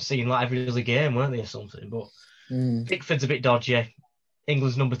like every other game, weren't they, or something? But Pickford's a bit dodgy.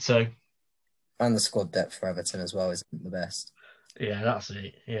 England's number 2. And the squad depth for Everton as well isn't the best. Yeah, that's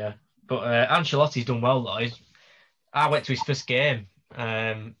it. Yeah, but Ancelotti's done well though. I went to his first game,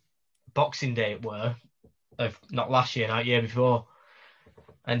 Boxing Day of not last year, not year before,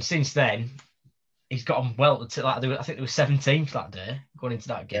 and since then he's got on well. I think there was 17th that day going into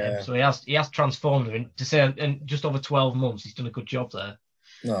that game. Yeah. So he has transformed them to say in just over 12 months. He's done a good job there.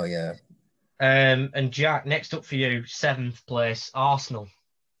 Oh yeah. And Jack, next up for you, 7th place, Arsenal.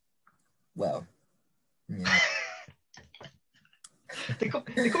 Well, yeah. they're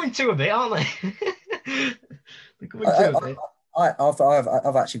coming to a bit, aren't they? They're coming to a bit.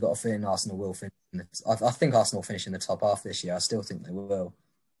 I've actually got a feeling Arsenal will finish. I think Arsenal will finish in the top half this year. I still think they will.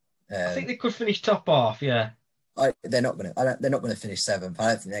 I think they could finish top half. Yeah. They're not going to finish 7th. I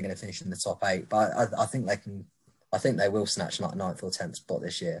don't think they're going to finish in the top 8. But I think they can. I think they will snatch like 9th or 10th spot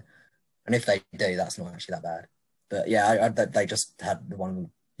this year. And if they do, that's not actually that bad. But yeah, they just had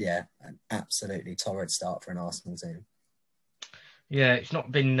an absolutely torrid start for an Arsenal team. Yeah, it's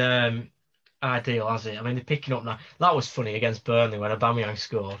not been ideal, has it? They're picking up now. That was funny against Burnley when Aubameyang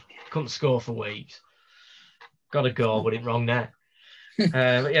scored. Couldn't score for weeks. Got a goal, but it wrong net.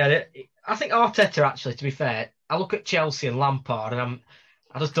 But yeah, I think Arteta, actually, to be fair, I look at Chelsea and Lampard, and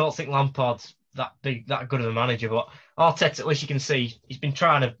I just don't think Lampard's that good of a manager. But Arteta, at least you can see, he's been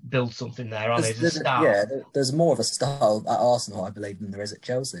trying to build something there, hasn't he? There's more of a style at Arsenal, I believe, than there is at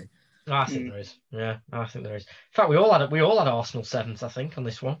Chelsea. I think there is. Yeah, I think there is. In fact, we all had Arsenal 7th, I think, on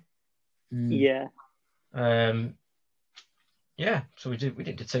this one. Yeah. Yeah. So we didn't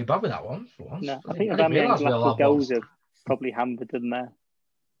do too bad with that one for once. No, I think Aubameyang's last goals have probably hampered them there.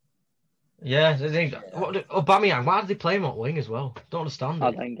 Yeah. Aubameyang, why did they play him at wing as well? Don't understand it.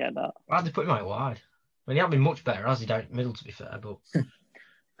 I don't get that. Why did they put him out wide? He hasn't been much better, has he, down middle, to be fair, but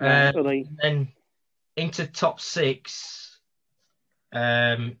then into top 6.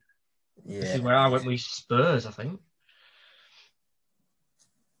 This is where I went with Spurs, I think.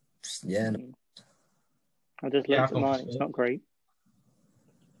 Yeah. I just looked at mine. It's not great.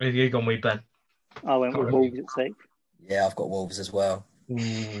 Where have you gone with, Ben? I went with Wolves at 6. Yeah, I've got Wolves as well.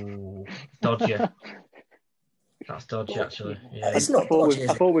 Ooh, dodgy. That's dodgy, actually. Yeah. It's not dodgy.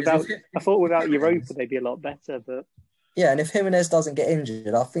 I thought without Europa they'd be a lot better, but yeah, and if Jimenez doesn't get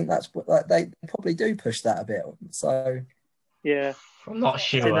injured, I think that's what they probably do push that a bit. So Yeah, I'm not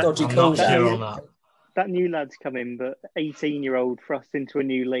sure. So dodgy I'm call not sure there. on that. that new lad's come in, but 18-year-old thrust into a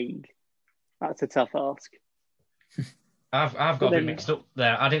new league. That's a tough ask. I've got But a bit then- mixed up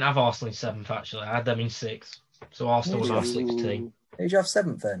there. I didn't have Arsenal in 7th, actually. I had them in 6th. So Arsenal was Ooh. our 6th team. Who'd you have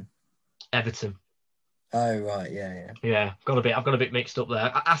 7th then? Everton. Oh, right, yeah. Yeah, I've got a bit mixed up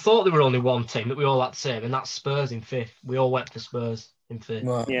there. I thought there were only one team that we all had the same, and that's Spurs in 5th. We all went for Spurs in 5th.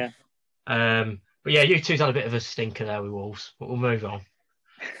 Well, Yeah, But yeah, you two's had a bit of a stinker there with Wolves, but we'll move on.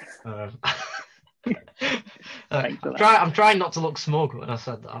 Thanks for that. I'm trying not to look smug when I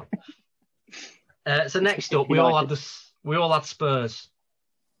said that. So next up, we all had Spurs.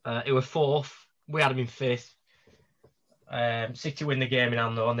 It were 4th. We had them in 5th. City win the game in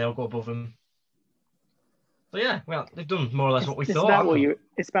hand though, and they'll go above them. So yeah, well, they've done more or less what we it's thought. about haven't what they?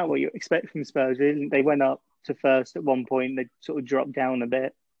 it's about what you expect from Spurs. Really. They went up to first at one point. They sort of dropped down a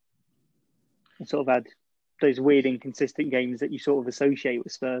bit. And sort of had those weird, inconsistent games that you sort of associate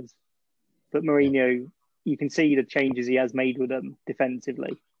with Spurs. But Mourinho, you can see the changes he has made with them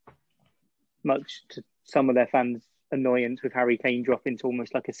defensively. Much to some of their fans' annoyance with Harry Kane dropping to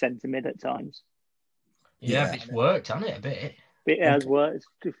almost like a centre mid at times. Yeah, Yeah, but it's worked, hasn't it, a bit? But it has worked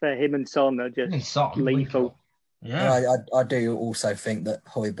for him and Son are just And Son, lethal. Yeah. I do also think that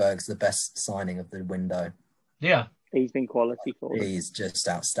Højbjerg's the best signing of the window. Yeah. He's been quality for them. He's just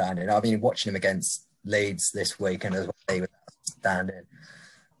outstanding. I mean, watching him against Leeds this week and as well, he was outstanding.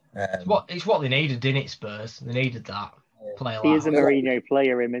 It's what they needed, didn't it, Spurs? They needed that player He like is a that. Mourinho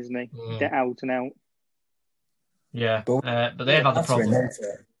player, him, isn't he? Mm. Get out and out. Yeah. But- But they've had the problem.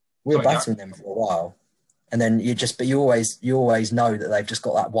 We were Sorry, battering them for a while. And then you always know that they've just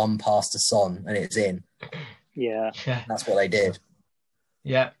got that one pass to Son and it's in. Yeah. Yeah. That's what they did.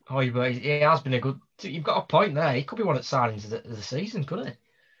 Yeah. Højbjerg, he has been a good. You've got a point there. He could be one of the signings of the season, couldn't he?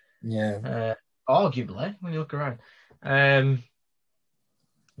 Yeah. Arguably, when you look around.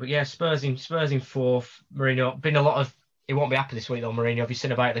 But yeah, Spurs in 4th. Mourinho been a lot of. He won't be happy this week though. Mourinho, have you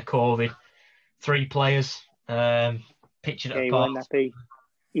seen about the COVID? 3 players pictured at He a weren't park. happy.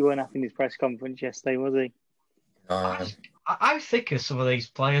 He weren't happy in his press conference yesterday, was he? How thick are some of these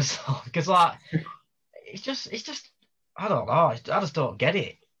players? Because like, it's just. I don't know. I just don't get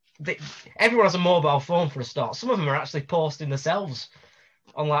it. Everyone has a mobile phone for a start. Some of them are actually posting themselves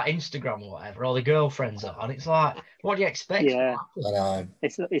on like Instagram or whatever, or their girlfriends are, and it's like, what do you expect? Yeah. I know.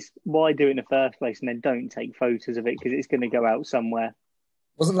 It's why do it in the first place and then don't take photos of it because it's going to go out somewhere.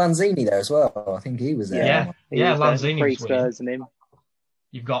 Wasn't Lanzini there as well? I think he was there. Yeah. He was there, Lanzini three was winning. Spurs and him.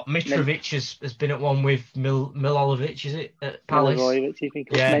 You've got Mitrovic has been at one with Milivojevic, is it, at Palace? Milivojevic, you think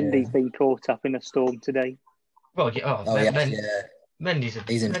Yeah. Mendy's been caught up in a storm today. Well, Yeah. Mendy's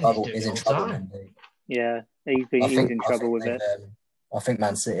He's in Mendy's trouble. doing He's it in all the trouble. time. Mendy. Yeah, he's in trouble with it. I think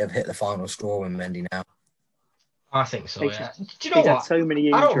Man City have hit the final straw with Mendy now. I think so, He's yeah. just- Do you know He's had what? so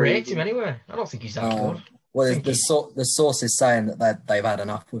many I injuries. don't rate him anyway. I don't think he's that good. Well, Thank the you. source is saying that they've had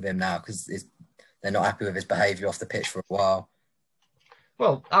enough with him now because they're not happy with his behaviour off the pitch for a while.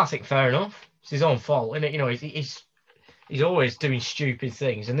 Well, I think fair enough. It's his own fault, isn't it? You know, he's always doing stupid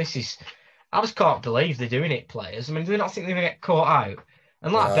things, and this is. I just can't believe they're doing it, players. I mean, do they not think they're going to get caught out?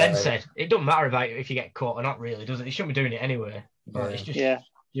 And like No. Ben said, it doesn't matter about if you get caught or not, really, does it? They shouldn't be doing it anyway. But Yeah. it's just Yeah,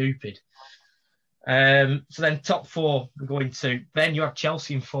 stupid. So then top 4, we're going to. Ben, you have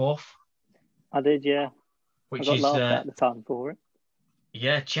Chelsea in 4th, I did, yeah. which I got is. laughed at the time for it.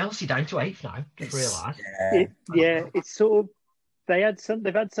 Yeah, Chelsea down to 8th now. Just realised. Yeah. It's sort of they've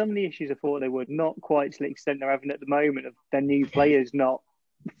had some of the issues I thought they would, not quite to the extent they're having at the moment of their new players not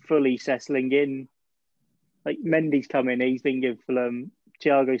fully settling in. Like Mendy's come in, he's been good for them.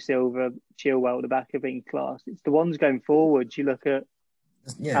 Thiago Silva, Chilwell at the back have been class. It's the ones going forward. You look at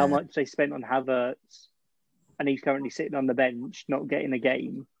Yeah. how much they spent on Havertz, and he's currently sitting on the bench, not getting a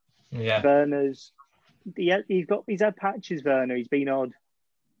game. Yeah. Werner's he's had patches. Werner, he's been odd.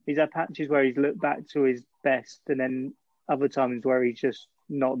 He's had patches where he's looked back to his best, and then other times where he's just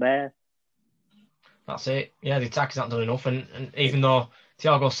not there. That's it. Yeah, the attackers haven't done enough. And even though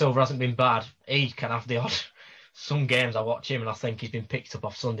Thiago Silva hasn't been bad, he can have the odd. Some games I watch him and I think he's been picked up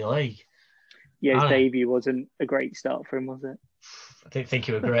off Sunday League. Yeah, his I know. debut wasn't a great start for him, was it? I didn't think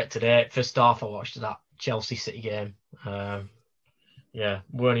he was great today. First half I watched that Chelsea City game. Yeah,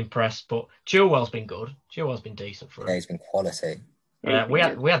 weren't impressed. But Chilwell's been good. Chilwell's been decent for Yeah, him. he's been quality. Yeah, We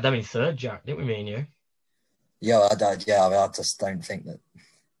had them in 3rd, Jack, didn't we, me and you? Yeah, I just don't think that.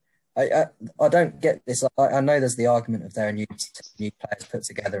 I don't get this. I know there's the argument of there are new players put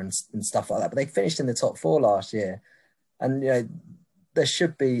together and stuff like that, but they finished in the top 4 last year, and there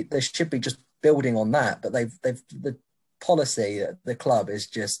should be just building on that. But they've the policy at the club is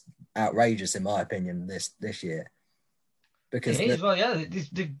just outrageous in my opinion this year. because It is, well, yeah.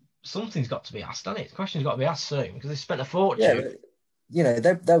 Something's got to be asked, hasn't it? The question's got to be asked soon because they spent a fortune.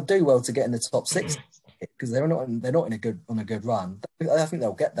 they'll do well to get in the top six because they're not on a good run. I think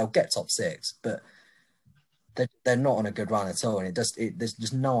they'll get top six, but they're not on a good run at all, and there's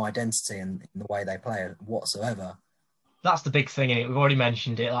just no identity in the way they play whatsoever. That's the big thing, innit? We've already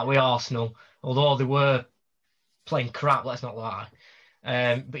mentioned it. Like, we Arsenal, although they were playing crap, let's not lie.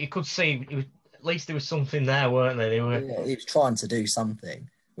 But you could see at least there was something there, weren't they? He was trying to do something.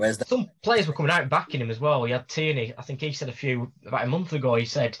 Whereas some players were coming out and backing him as well. We had Tierney. I think he said about a month ago, he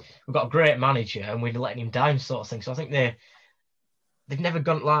said, we've got a great manager and we're letting him down, sort of thing. So I think they've never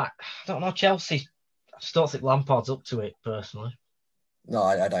gone like, I don't know, Chelsea. I just don't think Lampard's up to it, personally. No,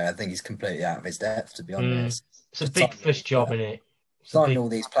 I don't. I think he's completely out of his depth, to be honest. It's a big first job, isn't it? Signing all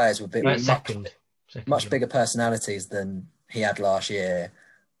these players with much bigger personalities than he had last year,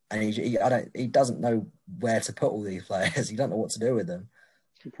 and he doesn't know where to put all these players. He don't know what to do with them.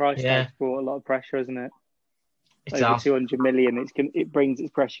 The price tag's brought a lot of pressure, isn't it? It's over 200 million. It brings its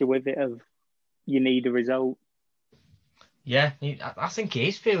pressure with it of you need a result. Yeah, I think he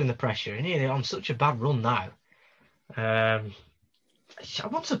is feeling the pressure, isn't he? On such a bad run now.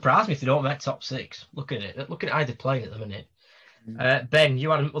 It won't surprise me if they don't make top six. Look at it. Look at how they're playing at the minute. Ben,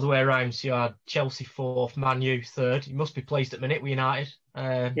 you had them other way around. So you had Chelsea fourth, Man U third. You must be pleased at the minute with United.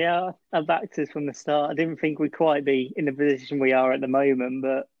 Yeah, I backed us from the start. I didn't think we'd quite be in the position we are at the moment,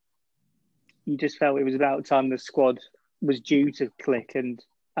 but you just felt it was about time the squad was due to click. And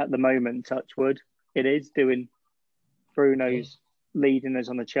at the moment, touch wood, it is doing. Bruno's leading us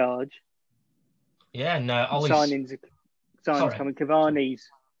on the charge. Yeah, no, signings coming. Cavani's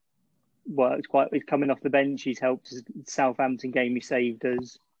worked quite. He's coming off the bench. He's helped us. Southampton game, he saved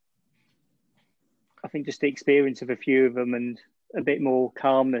us. I think just the experience of a few of them and a bit more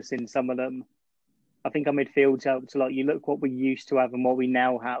calmness in some of them. I think our midfield's helped a lot. You look what we used to have and what we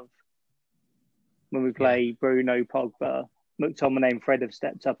now have. When we play Bruno, Pogba, McTominay and Fred have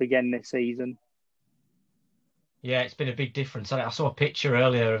stepped up again this season. Yeah, it's been a big difference. I saw a picture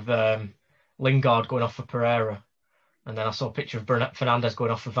earlier of Lingard going off for Pereira, and then I saw a picture of Fernandes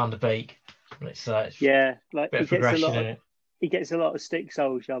going off for Van der Beek. It's like he gets a lot of stick,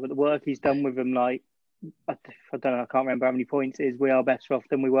 Solskjaer, but the work he's done with them, like I don't know, I can't remember how many points it is. We are better off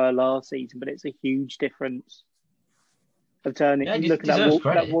than we were last season, but it's a huge difference of turning. Yeah, look at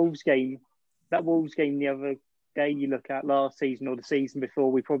that Wolves game. That Wolves game the other day. You look at last season or the season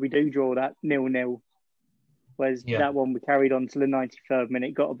before, we probably do draw that 0-0. Whereas that one we carried on to the 93rd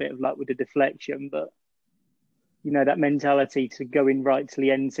minute, got a bit of luck with the deflection, but that mentality to go in right to the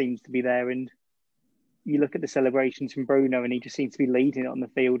end seems to be there. And you look at the celebrations from Bruno, and he just seems to be leading it on the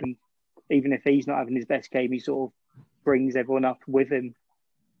field. And even if he's not having his best game, he sort of brings everyone up with him.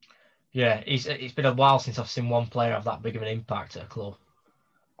 Yeah, it's been a while since I've seen one player have that big of an impact at a club.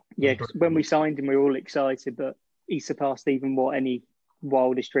 Yeah, because when we signed him, we were all excited, but he surpassed even what any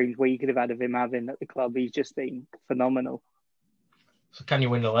wildest dreams we could have had of him having at the club. He's just been phenomenal. So can you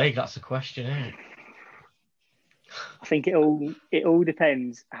win the league? That's the question, isn't it? I think it all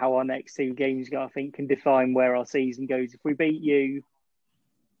depends how our next two games go. I think can define where our season goes. If we beat you,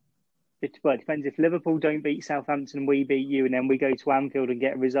 it depends. If Liverpool don't beat Southampton and we beat you, and then we go to Anfield and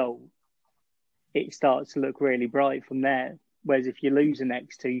get a result, it starts to look really bright from there. Whereas if you lose the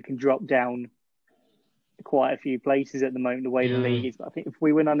next two, you can drop down quite a few places at the moment, the way the league is. But I think if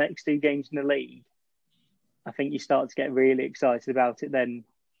we win our next two games in the league, I think you start to get really excited about it then.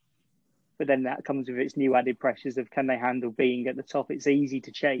 But then that comes with its new added pressures of can they handle being at the top? It's easy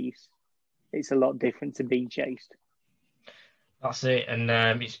to chase. It's a lot different to being chased. That's it. And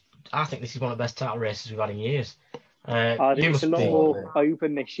I think this is one of the best title races we've had in years. I think it's a lot more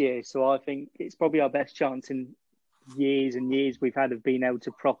open this year. So I think it's probably our best chance in years and years we've had of being able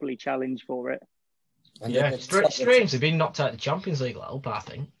to properly challenge for it. And strangely being knocked out of the Champions League, I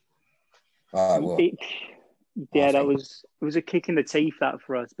think. It was a kick in the teeth that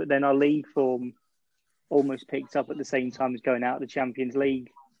for us, but then our league form almost picked up at the same time as going out of the Champions League.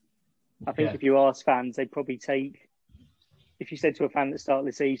 I think if you ask fans, they'd probably take. If you said to a fan at the start of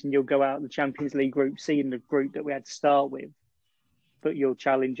the season, you'll go out of the Champions League group, seeing the group that we had to start with, but you'll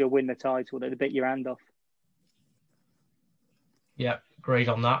challenge, you'll win the title, they'd bit your hand off. Yeah, agreed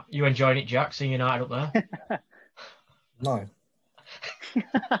on that. You enjoying it, Jack, seeing United up there? No.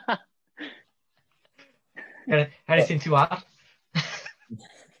 Anything to add?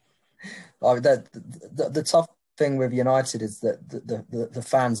 The tough thing with United is that the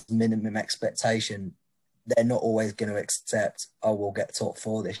fans' minimum expectation, they're not always going to accept, we'll get top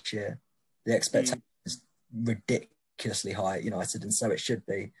four this year. The expectation is ridiculously high at United, and so it should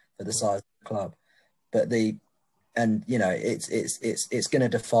be for the size of the club. But and you know it's going to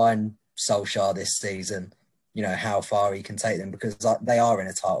define Solskjaer this season. You know how far he can take them because they are in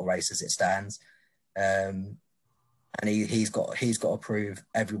a title race as it stands, and he's got to prove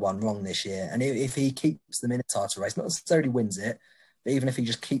everyone wrong this year. And if he keeps them in a title race, not necessarily wins it, but even if he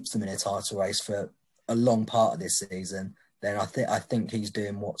just keeps them in a title race for a long part of this season, then I think he's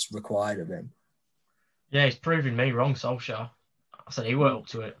doing what's required of him. Yeah, he's proving me wrong, Solskjaer. I said he weren't up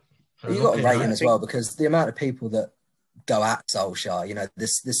to it. You've got to rate him as well because the amount of people that go at Solskjaer, you know,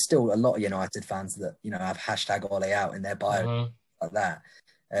 there's still a lot of United fans that, you know, have hashtag Ole out in their bio like that.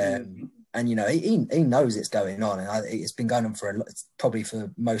 And, you know, he knows it's going on, and it's been going on probably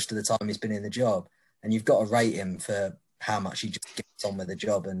for most of the time he's been in the job. And you've got to rate him for how much he just gets on with the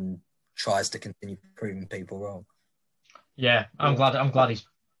job and tries to continue proving people wrong. Yeah, I'm glad he's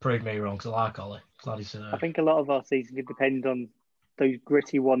proved me wrong because I like Ole. Glad he's. I think a lot of our season could depend on those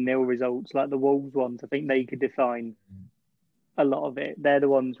gritty 1-0 results, like the Wolves ones. I think they could define a lot of it. They're the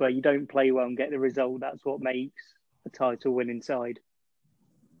ones where you don't play well and get the result. That's what makes a title winning side.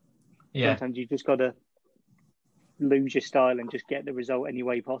 Yeah. Sometimes you just got to lose your style and just get the result any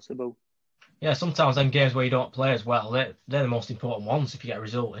way possible. Yeah, sometimes them games where you don't play as well, they're the most important ones if you get a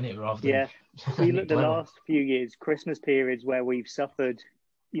result in it rather than... Yeah. You look at the last few years, Christmas periods where we've suffered.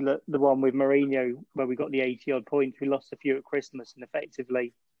 You look the one with Mourinho where we got the 80-odd points. We lost a few at Christmas and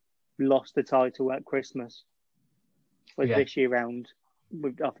effectively lost the title at Christmas. Whereas this year round,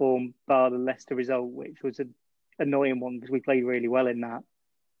 with our form, bar the Leicester result, which was an annoying one because we played really well in that.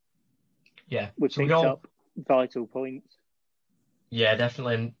 Yeah. We picked up vital points. Yeah,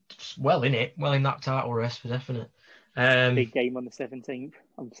 definitely. And well in it. Well in that title race for definite. Big game on the 17th.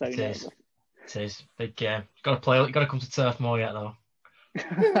 I'm so nervous. It is. Big game. Got to come to Turf Moor yet, though.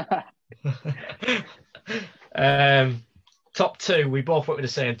 Top two, we both went with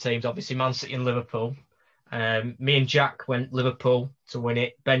the same teams, obviously Man City and Liverpool. Me and Jack went Liverpool to win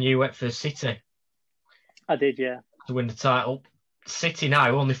it. Ben, you went for City. I did, yeah. To win the title. City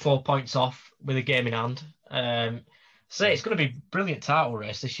now only 4 points off with a game in hand. So it's going to be a brilliant title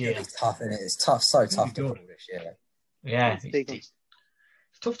race this year. It's tough, isn't it? It's tough, so tough to call this year. Yeah, it's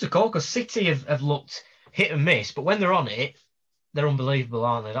tough to call because City have looked hit and miss, but when they're on it, they're unbelievable,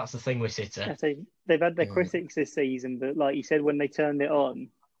 aren't they? That's the thing with City. I say they've had their critics this season, but like you said, when they turned it on,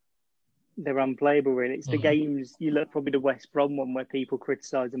 they're unplayable, really. It's the games, you look probably the West Brom one where people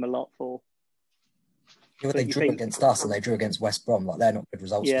criticise them a lot for. Yeah, they drew against us and they drew against West Brom. Like, they're not good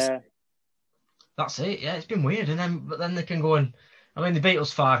results. Yeah. That's it. Yeah, it's been weird. But then they can go and... I mean, they beat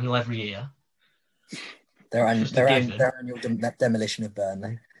us 5-0 every year. Their annual demolition of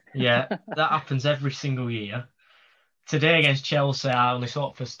Burnley. Yeah, that happens every single year. Today against Chelsea, I only saw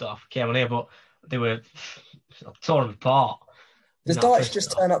it for stuff. Came on here, but they were torn apart. Does Dyche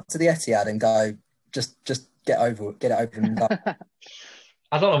just turn up to the Etihad and go, just get it over and go?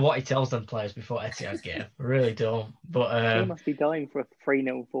 I don't know what he tells them players before Etihad game. I really don't. But he must be dying for a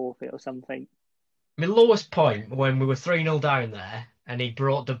 3-0 forfeit or something. My lowest point when we were 3-0 down there and he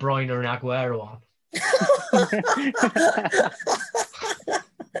brought De Bruyne and Aguero on.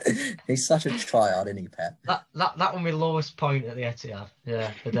 He's such a tryhard, isn't he, Pep? That was my lowest point at the Etihad.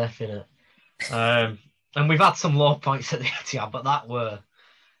 Yeah, for definite. And we've had some low points at the Etihad, but that were...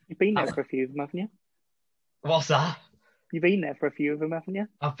 You've been there for a few of them, haven't you? What's that? You've been there for a few of them, haven't you?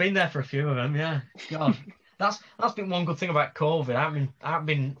 I've been there for a few of them, yeah. God, that's been one good thing about COVID. I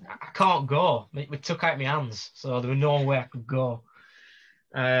can't go. It took out my hands, so there was no way I could go.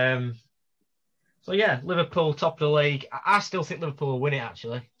 So yeah, Liverpool top of the league. I still think Liverpool will win it.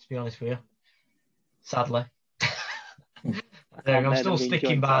 Actually, to be honest with you, sadly, I'm still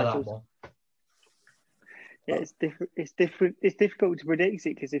sticking by that one. Yeah, it's different. It's different. It's difficult to predict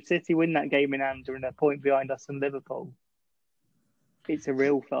it because if City win that game in hand and a point behind us and Liverpool, it's a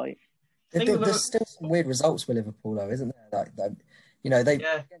real fight. There's still some weird results for Liverpool, though, isn't there? Like,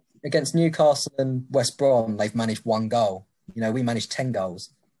 against Newcastle and West Brom, they've managed 1 goal. You know, we managed 10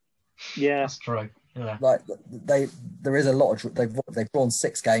 goals. Yeah, that's true. Yeah. Like there is a lot of they've drawn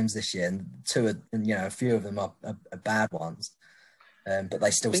 6 games this year, and a few of them are bad ones. But they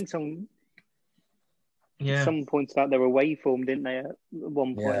still. I think someone pointed out their away form, didn't they? At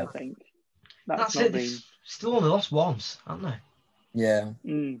one point, yeah. I think that's it. They've still only lost once, haven't they? Yeah.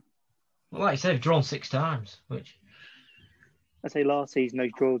 Well, like you said, they've drawn 6 times, which I say last season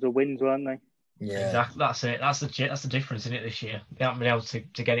those draws are wins, weren't they? Yeah, exactly. That's it. That's the difference in it this year. They haven't been able to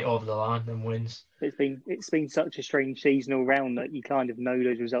get it over the line and wins. It's been such a strange seasonal round that you kind of know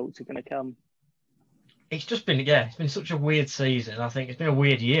those results are going to come. It's just been it's been such a weird season. I think it's been a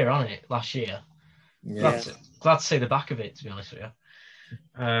weird year, hasn't it? Last year. Yeah. Glad to see the back of it, to be honest with you.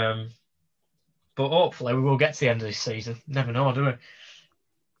 But hopefully we will get to the end of this season. Never know, do we?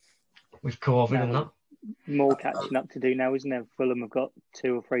 With COVID and that. More catching up to do now, isn't there? Fulham have got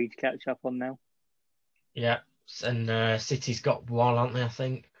 2 or 3 to catch up on now. Yeah, and City's got 1, haven't they? I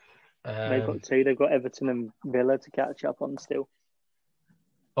think They've got 2. They've got Everton and Villa to catch up on still.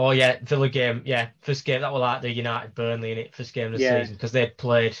 Oh yeah, Villa game. Yeah, first game that was like the United Burnley in it. First game of the Yeah. season because they'd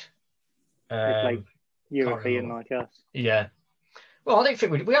played. They played European remember. like us. Yeah. Well, I don't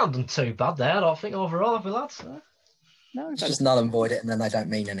think we haven't done too bad there. I don't think overall, have we, lads? No, It's just null and void it, and then they don't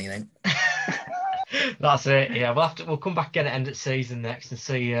mean anything. That's it. Yeah, we'll come back again at end of season next and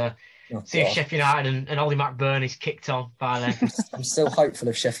see Oh, if God. Sheffield United and Ollie McBurney's kicked on by then. I'm still hopeful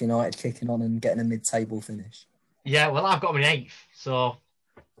of Sheffield United kicking on and getting a mid-table finish. Yeah, well, I've got them in 8th, so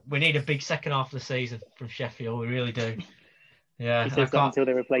we need a big second half of the season from Sheffield. We really do. Yeah, He and says that until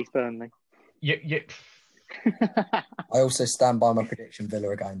they replace Burnley. you, I also stand by my prediction Villa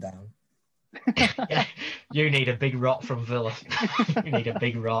are going down. yeah, you need a big rot from Villa. You need a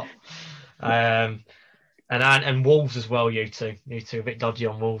big rot. And Wolves as well, you two. You two a bit dodgy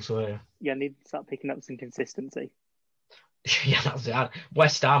on Wolves, were you? Yeah, need to start picking up some consistency. Yeah, that's it.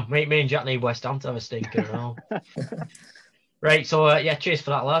 West Ham. Me and Jack need West Ham to have a stinker and all. Right, so yeah, cheers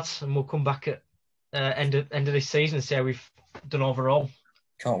for that, lads. And we'll come back at end of this season and see how we've done overall.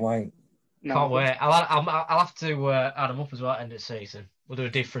 Can't wait. No, Can't wait. I'll have to add them up as well at end of the season. We'll do a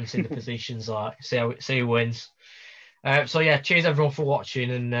difference in the positions, like see who wins. So yeah, cheers everyone for watching,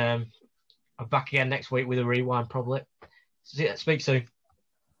 and I'm back again next week with a rewind probably. Speak soon.